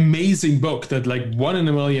amazing book that like 1 in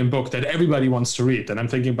a million book that everybody wants to read. And I'm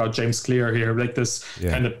thinking about James Clear here, like this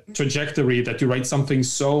kind of trajectory that you write something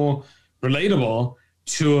so relatable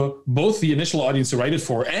to both the initial audience you write it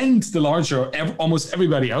for and the larger, almost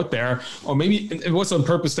everybody out there. Or maybe it was on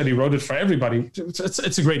purpose that he wrote it for everybody.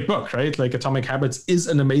 It's a great book, right? Like Atomic Habits is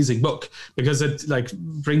an amazing book because it like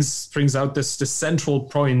brings out this central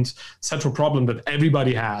problem that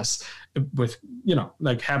everybody has. with,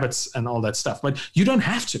 like habits and all that stuff. But you don't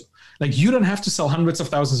have to. Like, you don't have to sell hundreds of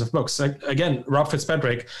thousands of books. Like, again, Rob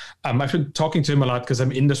Fitzpatrick, I've been talking to him a lot because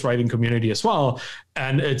I'm in this writing community as well.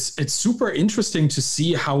 And it's super interesting to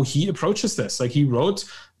see how he approaches this. Like, he wrote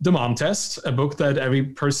The Mom Test, a book that every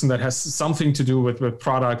person that has something to do with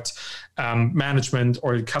product management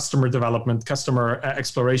or customer development, customer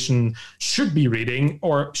exploration should be reading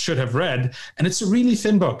or should have read. And it's a really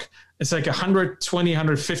thin book. It's like 120,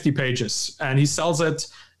 150 pages. And he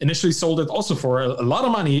initially sold it also for a lot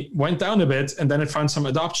of money, went down a bit, and then it found some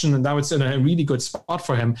adoption, and now it's in a really good spot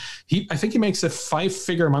for him. I think he makes a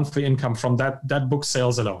 5-figure monthly income from that book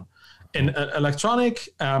sales alone, in electronic,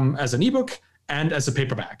 as an ebook, and as a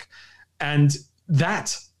paperback. And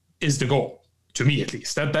that is the goal, to me at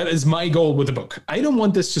least. That is my goal with the book. I don't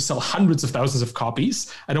want this to sell hundreds of thousands of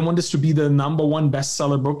copies. I don't want this to be the number one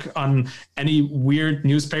bestseller book on any weird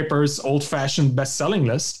newspaper's old-fashioned best-selling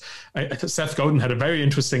list. Seth Godin had a very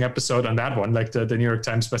interesting episode on that one, like the New York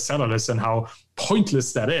Times bestseller list, and how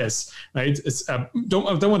pointless that is, right? I don't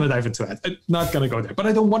want to dive into that. I'm not going to go there, but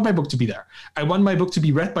I don't want my book to be there. I want my book to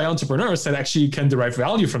be read by entrepreneurs that actually can derive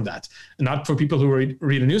value from that, and not for people who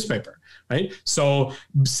read a newspaper, right? So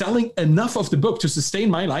selling enough of the book to sustain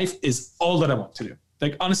my life is all that I want to do.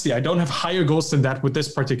 Like, honestly, I don't have higher goals than that with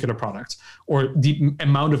this particular product or the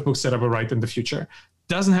amount of books that I will write in the future.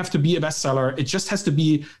 Doesn't have to be a bestseller. It just has to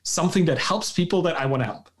be something that helps people that I want to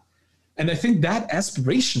help. And I think that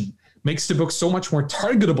aspiration makes the book so much more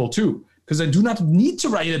targetable too, because I do not need to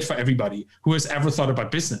write it for everybody who has ever thought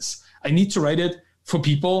about business. I need to write it for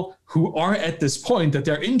people who are at this point that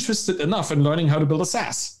they're interested enough in learning how to build a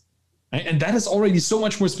SaaS. Right? And that is already so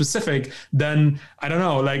much more specific than, I don't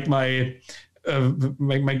know, like my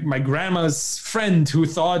grandma's friend who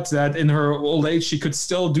thought that in her old age she could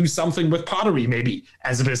still do something with pottery, maybe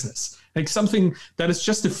as a business, like something that is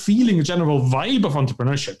just a feeling, a general vibe of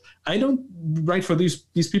entrepreneurship. I don't write for these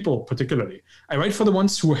people particularly. I write for the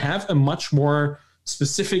ones who have a much more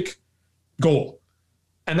specific goal.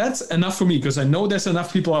 And that's enough for me, because I know there's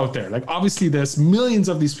enough people out there. Like, obviously there's millions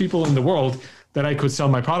of these people in the world that I could sell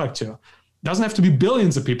my product to. It doesn't have to be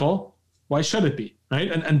billions of people. Why should it be? Right?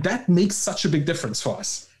 And that makes such a big difference for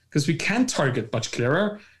us, because we can target much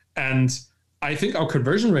clearer. And I think our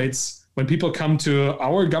conversion rates, when people come to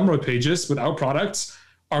our Gumroad pages with our products,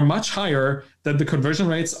 are much higher than the conversion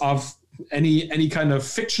rates of any kind of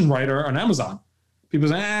fiction writer on Amazon. People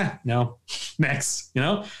say, no, next,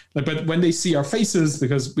 But when they see our faces,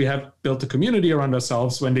 because we have built a community around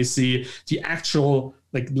ourselves, when they see the actual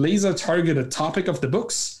like laser targeted topic of the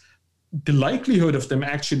books, the likelihood of them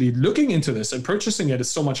actually looking into this and purchasing it is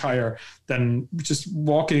so much higher than just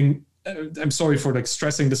walking. I'm sorry for like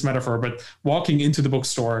stressing this metaphor, but walking into the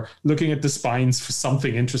bookstore, looking at the spines for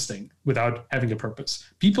something interesting without having a purpose.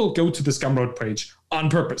 People go to this Gumroad page on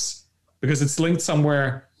purpose because it's linked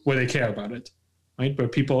somewhere where they care about it, right? Where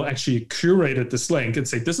people actually curated this link and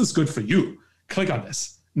say, this is good for you. Click on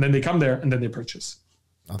this. And then they come there and then they purchase.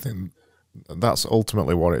 I think that's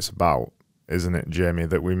ultimately what it's about, isn't it, Jamie?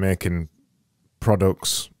 That we're making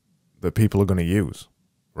products that people are going to use,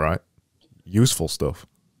 right? Useful stuff.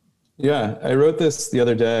 Yeah, I wrote this the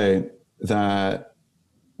other day that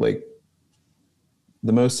like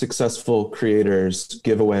the most successful creators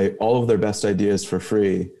give away all of their best ideas for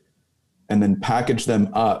free and then package them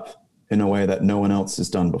up in a way that no one else has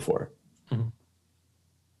done before. Mm-hmm.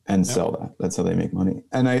 And sell that. That's how they make money.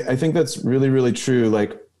 And I think that's really, really true.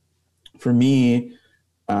 Like for me,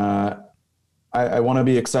 I want to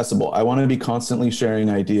be accessible. I want to be constantly sharing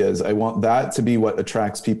ideas. I want that to be what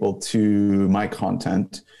attracts people to my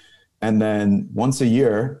content. And then once a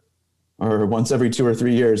year or once every 2 or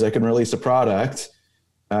 3 years, I can release a product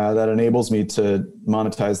that enables me to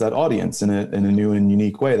monetize that audience in a new and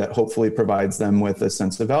unique way that hopefully provides them with a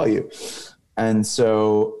sense of value. And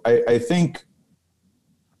so I think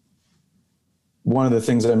one of the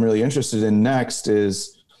things that I'm really interested in next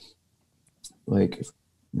is like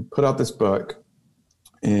put out this book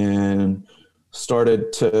and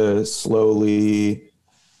started to slowly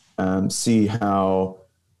see how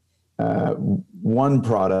one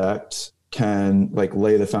product can like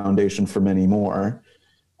lay the foundation for many more.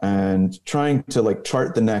 And trying to like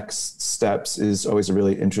chart the next steps is always a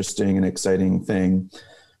really interesting and exciting thing.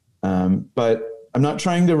 But I'm not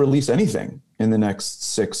trying to release anything in the next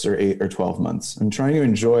 6 or 8 or 12 months. I'm trying to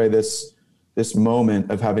enjoy this moment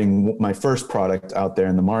of having my first product out there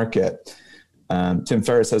in the market. Tim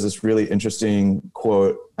Ferriss has this really interesting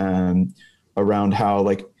quote around how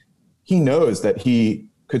like he knows that he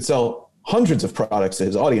could sell hundreds of products to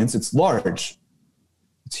his audience. It's large,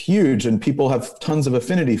 it's huge, and people have tons of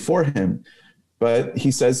affinity for him. But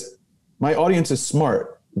he says my audience is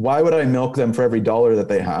smart. Why would I milk them for every dollar that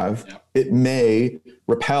they have? Yeah. It may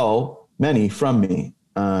repel many from me.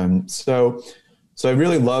 So I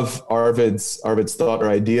really love Arvid's thought or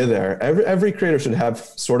idea there. Every creator should have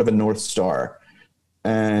sort of a North Star.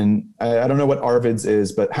 And I don't know what Arvid's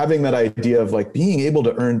is, but having that idea of like being able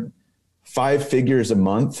to earn 5 figures a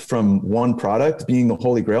month from one product being the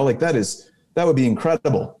holy grail, like that would be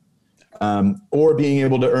incredible. Or being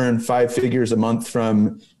able to earn 5 figures a month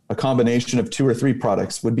from a combination of 2 or 3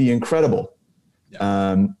 products would be incredible.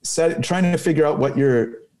 Yeah. Trying to figure out what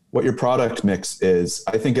your product mix is.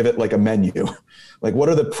 I think of it like a menu. Like, what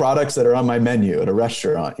are the products that are on my menu at a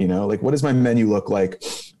restaurant? You know, like, what does my menu look like?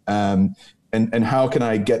 And how can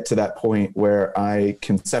I get to that point where I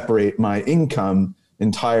can separate my income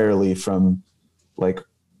entirely from like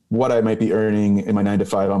what I might be earning in my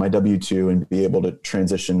 9-to-5 on my W-2 and be able to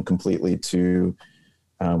transition completely to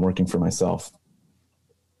working for myself.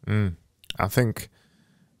 I think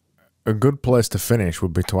a good place to finish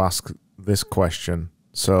would be to ask this question.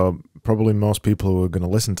 So probably most people who are going to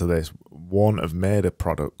listen to this won't have made a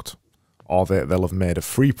product, or they'll have made a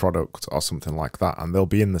free product or something like that, and they'll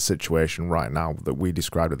be in the situation right now that we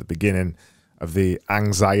described at the beginning of the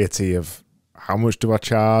anxiety of how much do I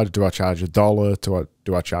charge? Do I charge $1?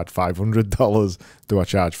 Do I charge $500? Do I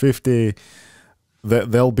charge $50?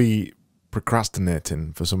 They'll be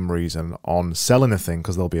procrastinating for some reason on selling a thing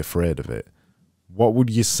because they'll be afraid of it. What would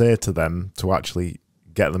you say to them to actually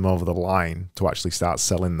get them over the line to actually start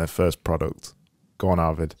selling their first product? Go on,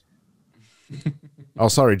 Arvid. Oh,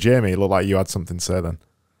 sorry, Jamie. It looked like you had something to say then.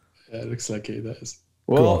 Yeah, it looks like he does.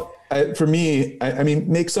 Well, for me, I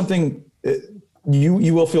mean, make something.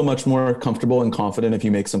 You will feel much more comfortable and confident if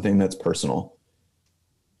you make something that's personal.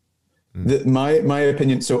 My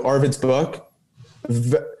opinion. So Arvid's book,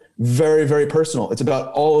 very, very personal. It's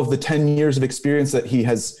about all of the 10 years of experience that he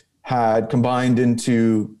has had combined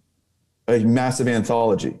into a massive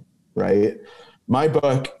anthology, right? My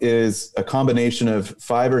book is a combination of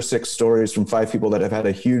 5 or 6 stories from 5 people that have had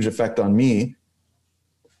a huge effect on me.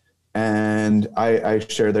 And I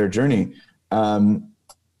share their journey.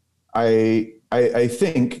 I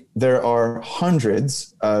think there are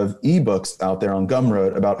hundreds of ebooks out there on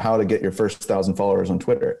Gumroad about how to get your first 1,000 followers on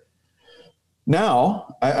Twitter.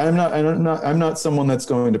 Now, I'm not someone that's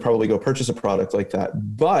going to probably go purchase a product like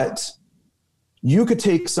that, but you could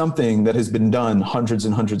take something that has been done hundreds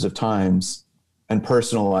and hundreds of times and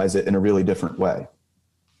personalize it in a really different way.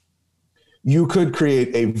 You could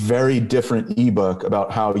create a very different ebook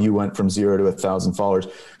about how you went from 0 to 1,000 followers.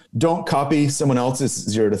 Don't copy someone else's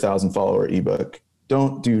 0 to 1,000 follower ebook.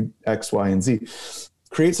 Don't do X, Y, and Z.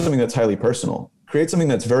 Create something that's highly personal. Create something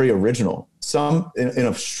that's very original, in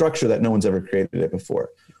a structure that no one's ever created it before,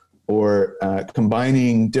 or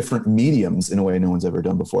combining different mediums in a way no one's ever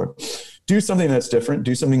done before. Do something that's different.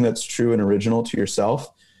 Do something that's true and original to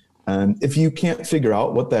yourself. If you can't figure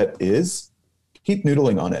out what that is, keep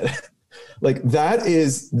noodling on it. Like, that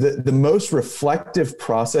is the most reflective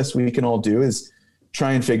process we can all do, is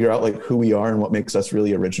try and figure out like who we are and what makes us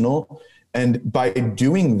really original. And by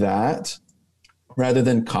doing that, rather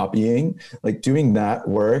than copying, like doing that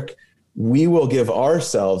work, we will give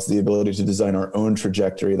ourselves the ability to design our own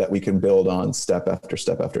trajectory that we can build on step after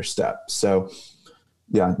step after step. So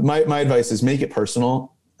yeah, my advice is make it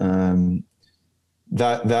personal.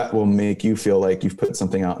 That will make you feel like you've put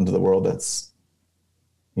something out into the world that's,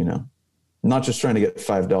 you know, not just trying to get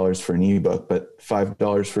 $5 for an ebook, but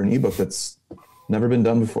 $5 for an ebook that's never been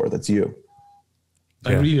done before. That's you.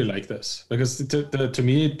 I really like this, because to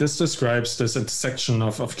me, this describes this intersection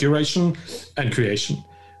of curation and creation,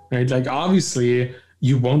 right? Like, obviously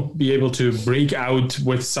you won't be able to break out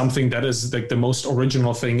with something that is like the most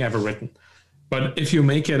original thing ever written. But if you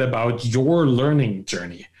make it about your learning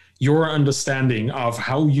journey, your understanding of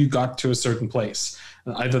how you got to a certain place,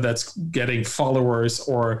 either that's getting followers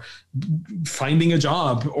or finding a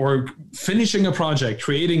job or finishing a project,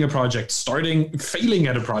 creating a project, failing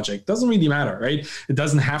at a project, doesn't really matter, right? It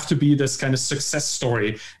doesn't have to be this kind of success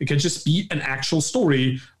story. It can just be an actual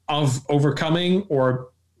story of overcoming or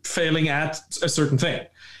failing at a certain thing.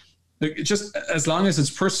 Just as long as it's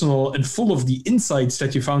personal and full of the insights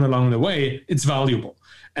that you found along the way, it's valuable.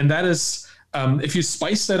 And that is, if you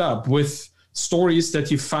spice that up with stories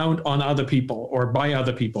that you found on other people or by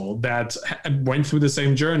other people that went through the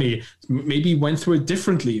same journey, maybe went through it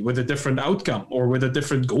differently with a different outcome or with a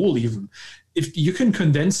different goal even. If you can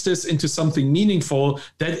condense this into something meaningful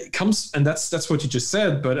that comes, and that's what you just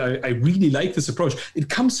said, but I really like this approach. It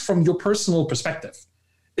comes from your personal perspective.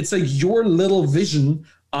 It's like your little vision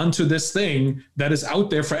onto this thing that is out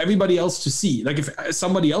there for everybody else to see. Like if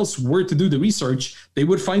somebody else were to do the research, they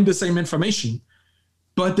would find the same information,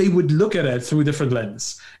 but they would look at it through a different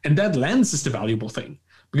lens. And that lens is the valuable thing,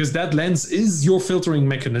 because that lens is your filtering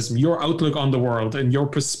mechanism, your outlook on the world, and your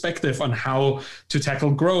perspective on how to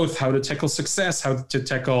tackle growth, how to tackle success, how to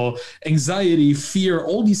tackle anxiety, fear,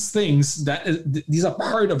 all these things. These are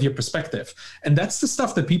part of your perspective. And that's the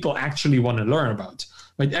stuff that people actually want to learn about.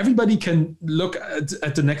 Like everybody can look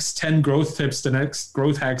at the next 10 growth tips, the next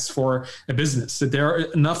growth hacks for a business. That there are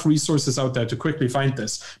enough resources out there to quickly find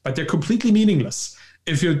this, but they're completely meaningless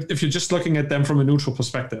if you're just looking at them from a neutral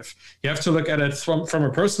perspective. You have to look at it from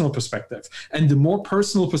a personal perspective. And the more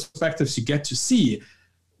personal perspectives you get to see,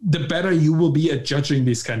 the better you will be at judging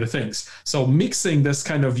these kind of things. So mixing this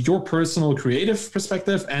kind of your personal creative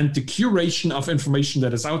perspective and the curation of information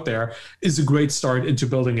that is out there is a great start into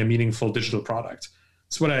building a meaningful digital product.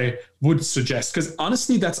 That's what I would suggest, because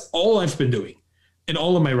honestly, that's all I've been doing in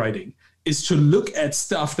all of my writing, is to look at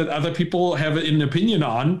stuff that other people have an opinion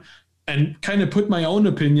on and kind of put my own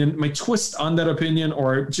opinion, my twist on that opinion,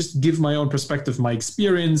 or just give my own perspective, my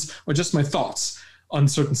experience, or just my thoughts on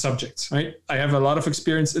certain subjects, right? I have a lot of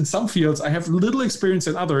experience in some fields. I have little experience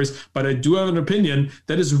in others, but I do have an opinion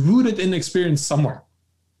that is rooted in experience somewhere.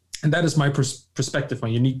 And that is my perspective, my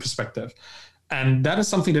unique perspective. And that is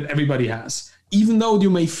something that everybody has. Even though you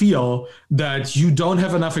may feel that you don't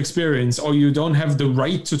have enough experience or you don't have the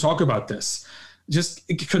right to talk about this, just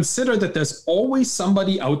consider that there's always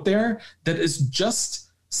somebody out there that is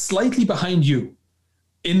just slightly behind you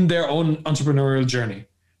in their own entrepreneurial journey,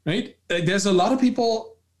 right? There's a lot of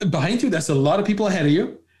people behind you. There's a lot of people ahead of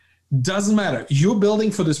you. Doesn't matter. You're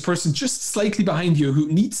building for this person just slightly behind you who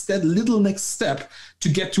needs that little next step to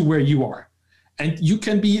get to where you are. And you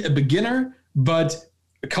can be a beginner, but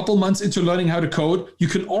a couple months into learning how to code, you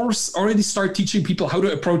can already start teaching people how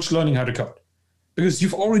to approach learning how to code, because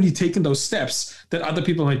you've already taken those steps that other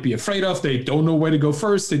people might be afraid of. They don't know where to go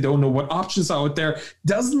first. They don't know what options are out there.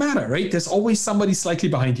 Doesn't matter, right? There's always somebody slightly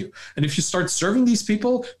behind you. And if you start serving these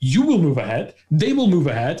people, you will move ahead. They will move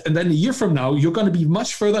ahead. And then a year from now, you're going to be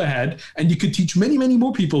much further ahead. And you could teach many, many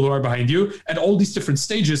more people who are behind you at all these different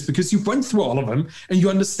stages, because you've went through all of them and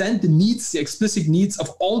you understand the needs, the explicit needs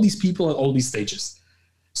of all these people at all these stages.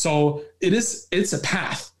 So it's a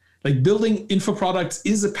path. Like building info products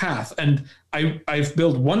is a path. And I've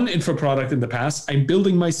built one info product in the past. I'm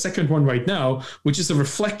building my second one right now, which is a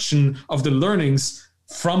reflection of the learnings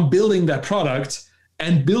from building that product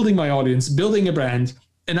and building my audience, building a brand.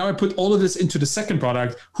 And now I put all of this into the second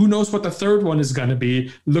product. Who knows what the third one is going to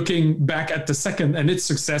be, looking back at the second and its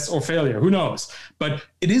success or failure? Who knows? But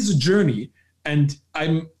it is a journey. And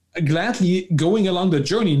I'm gladly going along the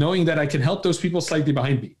journey, knowing that I can help those people slightly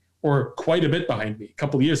behind me, or quite a bit behind me, a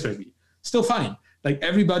couple of years maybe. Still fine. Like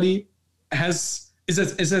everybody is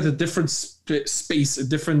at a different space, a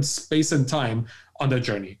different space and time on their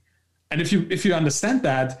journey. And if you understand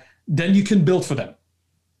that, then you can build for them,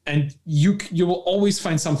 and you will always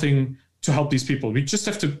find something to help these people. We just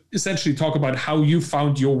have to essentially talk about how you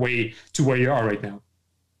found your way to where you are right now.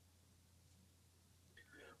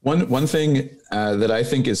 One thing that I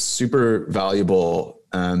think is super valuable,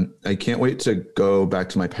 I can't wait to go back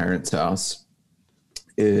to my parents' house,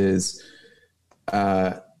 is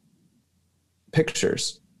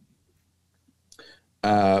pictures.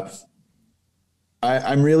 I'm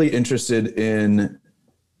really interested in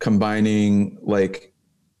combining like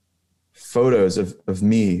photos of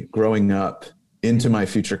me growing up into my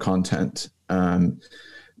future content.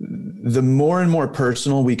 The more and more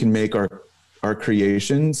personal we can make our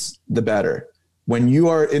creations, the better. When you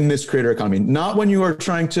are in this creator economy, not when you are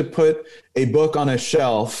trying to put a book on a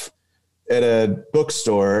shelf at a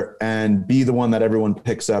bookstore and be the one that everyone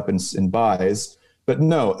picks up and buys. But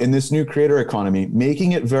no, in this new creator economy,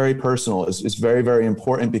 making it very personal is very, very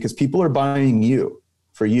important, because people are buying you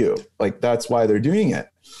for you. Like that's why they're doing it.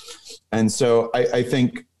 And so I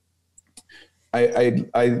think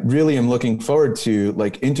I really am looking forward to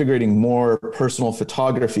like integrating more personal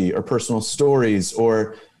photography or personal stories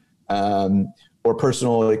or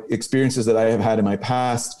personal experiences that I have had in my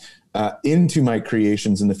past into my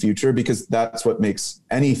creations in the future, because that's what makes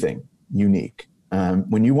anything unique.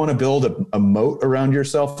 When you want to build a moat around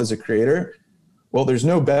yourself as a creator, well, there's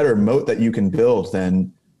no better moat that you can build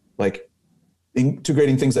than like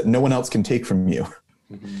integrating things that no one else can take from you.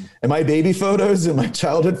 Mm-hmm. And my baby photos and my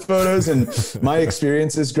childhood photos and my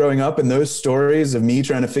experiences growing up and those stories of me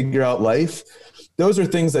trying to figure out life, those are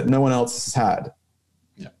things that no one else has had,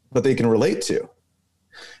 but they can relate to.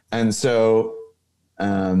 And so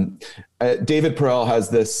David Perel has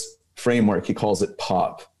this framework. He calls it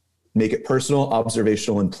POP. make it personal,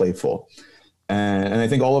 observational, and playful. And I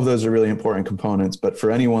think all of those are really important components. But for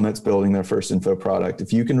anyone that's building their first info product,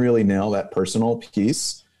 if you can really nail that personal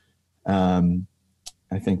piece,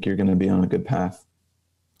 I think you're going to be on a good path.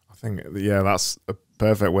 I think, yeah, that's a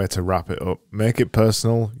perfect way to wrap it up. Make it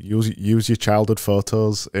personal. Use your childhood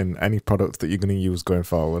photos in any product that you're going to use going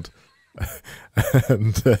forward.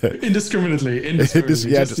 And indiscriminately.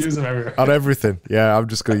 Just use them everywhere. On everything. Yeah, I'm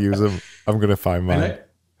just going to use them. I'm going to find mine.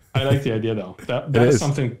 I like the idea, though. That is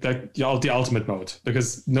something that the ultimate mode,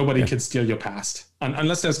 because nobody can steal your past,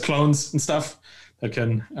 unless there's clones and stuff that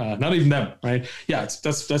can. Not even them, right? Yeah,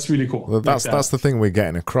 that's really cool. Well, that's the thing we're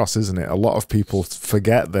getting across, isn't it? A lot of people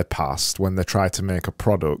forget their past when they try to make a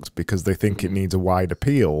product because they think it needs a wide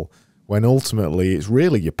appeal, when ultimately it's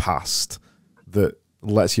really your past that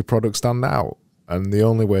lets your product stand out. And the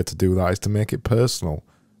only way to do that is to make it personal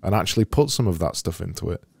and actually put some of that stuff into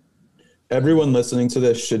it. Everyone listening to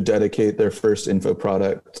this should dedicate their first info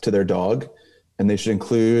product to their dog, and they should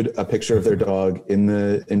include a picture of their dog in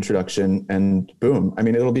the introduction, and boom. I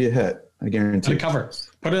mean, it'll be a hit. I guarantee. On the cover.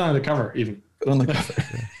 Put it on the cover, even. Put it on the cover.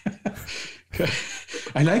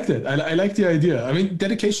 I like that. I like the idea. I mean,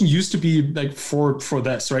 dedication used to be like for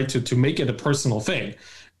this, right? To make it a personal thing.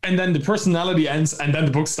 And then the personality ends, and then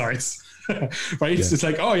the book starts. Right? Yeah. It's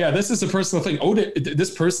like, oh yeah, this is a personal thing. Oh,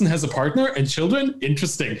 this person has a partner and children.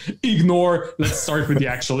 Interesting. Ignore. Let's start with the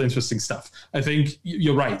actual interesting stuff. I think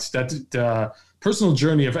you're right that the personal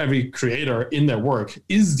journey of every creator in their work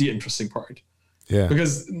is the interesting part. Yeah.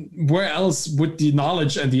 Because where else would the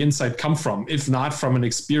knowledge and the insight come from if not from an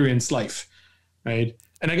experienced life, right?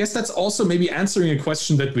 And I guess that's also maybe answering a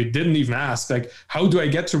question that we didn't even ask. Like, how do I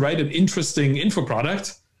get to write an interesting info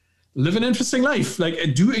product? Live an interesting life, like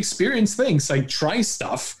do experience things, like try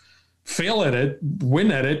stuff, fail at it,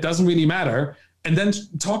 win at it, doesn't really matter. And then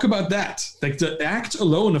talk about that. Like the act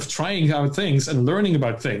alone of trying out things and learning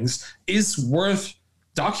about things is worth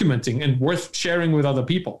documenting and worth sharing with other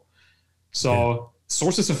people. So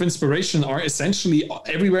sources of inspiration are essentially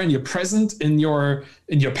everywhere in your present, in your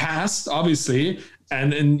past, obviously,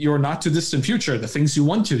 and in your not too distant future, the things you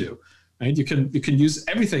want to do. Right? You can use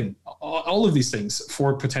everything, all of these things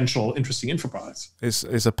for potential interesting info products.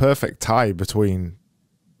 It's a perfect tie between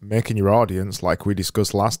making your audience, like we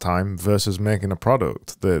discussed last time, versus making a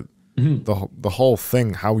product. The whole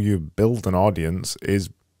thing, how you build an audience, is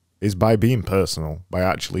by being personal, by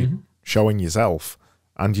actually showing yourself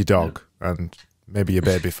and your dog and maybe your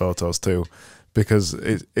baby photos too, because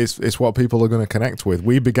it's what people are going to connect with.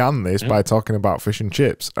 We began this by talking about fish and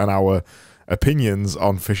chips and our opinions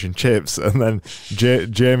on fish and chips, and then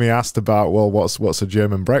Jamie asked about, well, what's a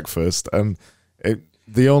German breakfast, and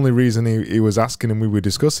the only reason he was asking and we were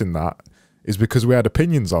discussing that is because we had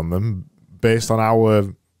opinions on them based on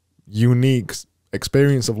our unique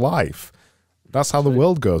experience of life. That's how the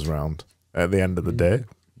world goes round at the end of the day.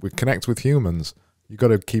 We connect with humans. You've got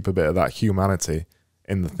to keep a bit of that humanity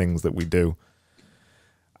in the things that we do.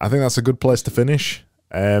 I think that's a good place to finish.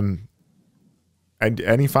 And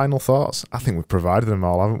any final thoughts? I think we've provided them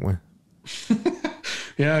all, haven't we?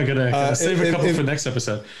 Yeah, I'm gonna save a couple for next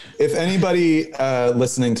episode. If anybody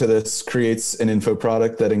listening to this creates an info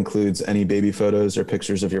product that includes any baby photos or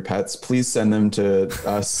pictures of your pets, please send them to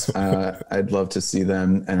us. I'd love to see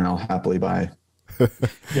them, and I'll happily buy.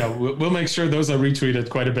 Yeah, we'll make sure those are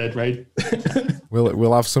retweeted quite a bit, right?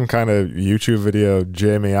 We'll have some kind of YouTube video.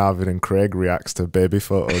 Jamie, Arvid, and Craig reacts to baby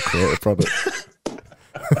photo creator product.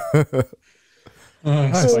 Oh,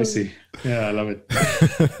 nice. Spicy. Yeah, I love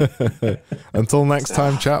it. Until next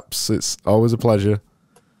time, chaps, it's always a pleasure.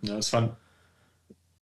 No, it's fun.